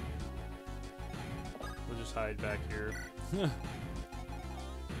Cal. We'll just hide back here.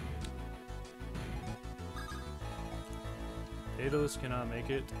 Daedalus cannot make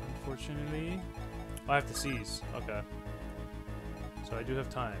it, unfortunately. Oh, I have to seize. Okay. So I do have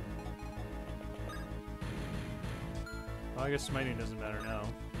time. Well, I guess smiting doesn't matter now.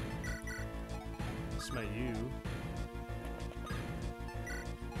 Smite you.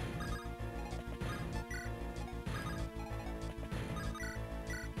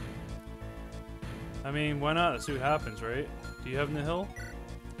 I mean, why not? Let's see what happens, right? Do you have Nihil?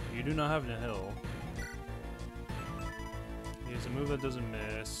 You do not have Nihil. He has a move that doesn't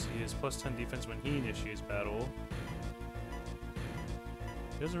miss. He has plus 10 defense when he initiates battle.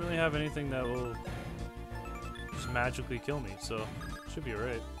 He doesn't really have anything that will just magically kill me, so should be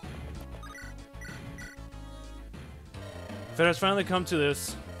alright. If it has finally come to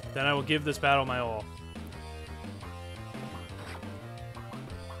this, then I will give this battle my all.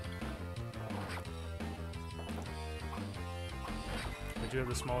 I do have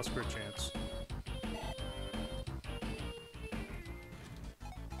the smallest crit chance.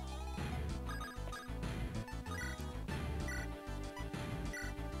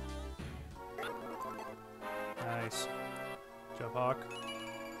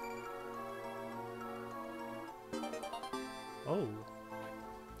 Oh.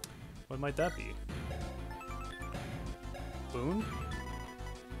 What might that be? Boon?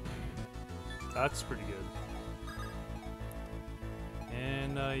 That's pretty good.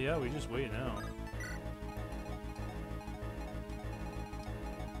 And, yeah, we just wait now.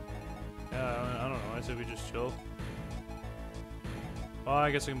 Yeah, I don't know. I said we just chill. Oh,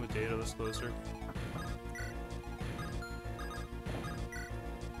 I guess I can move data this closer.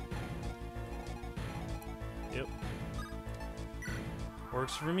 Yep.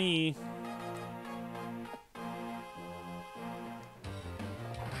 Works for me.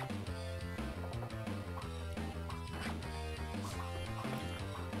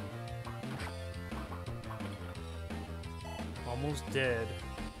 Almost dead.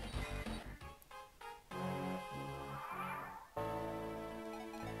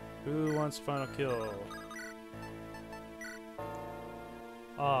 Who wants final kill?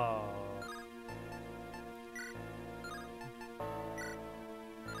 Oh.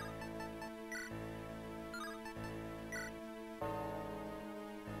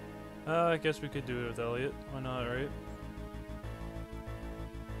 I guess we could do it with Elliot. Why not, right?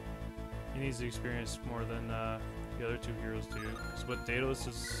 He needs the experience more than the other two heroes do. So what, Daedalus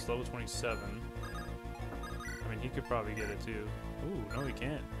is level 27. I mean, he could probably get it too. Ooh, no he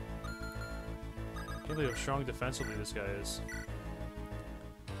can't. Can't believe how strong defensively this guy is.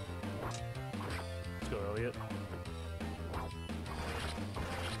 Let's go, Elliot.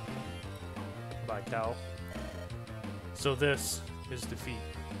 Bye, Cal. So this is defeat.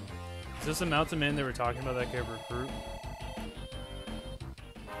 Is this the mountain man they were talking about that could recruit?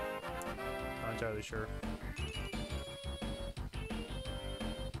 Not entirely sure.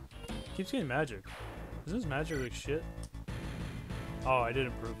 Keeps getting magic. Is this magic like shit? Oh, I did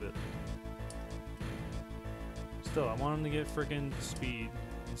improve it. Still, I want him to get freaking speed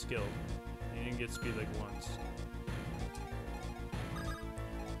and skill. He didn't get speed like once.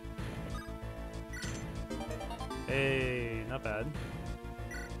 Hey, not bad.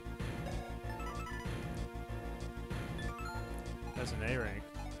 That's an A rank.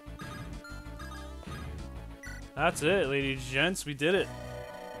 That's it, ladies and gents. We did it.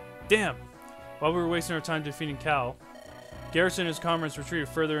 Damn. While we were wasting our time defeating Cal, Garrison and his comrades retreated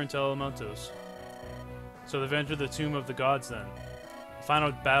further into Elementos. So they've entered the Tomb of the Gods then. The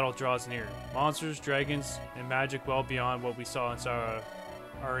final battle draws near. Monsters, dragons, and magic well beyond what we saw inside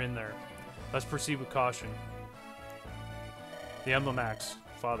are in there. Let's proceed with caution. The Emblem Axe.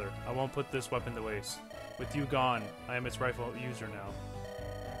 Father, I won't put this weapon to waste. With you gone, I am its rightful user now.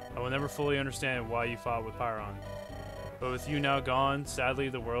 I will never fully understand why you fought with Pyron. But with you now gone, sadly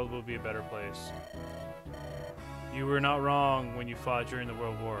the world will be a better place. You were not wrong when you fought during the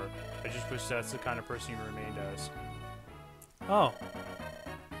World War. I just wish that's the kind of person you remained as. Oh.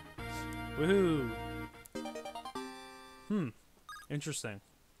 Woohoo! Interesting.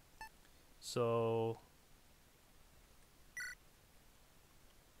 So...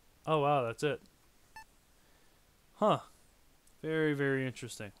 Oh wow, that's it. Huh. Very, very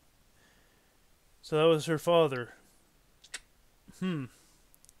interesting. So that was her father. Didn't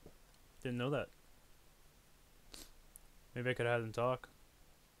know that. Maybe I could have them talk.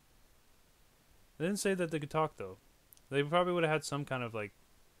 They didn't say that they could talk though. They probably would have had some kind of like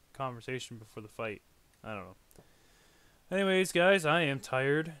conversation before the fight. I don't know. Anyways, guys, I am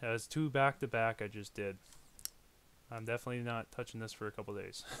tired. As 2 back-to-back I just did. I'm definitely not touching this for a couple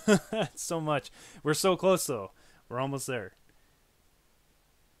days. It's so much. We're so close though. We're almost there.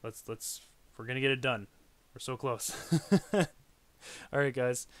 We're gonna get it done. We're so close. Alright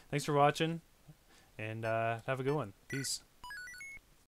guys, thanks for watching, and have a good one. Peace.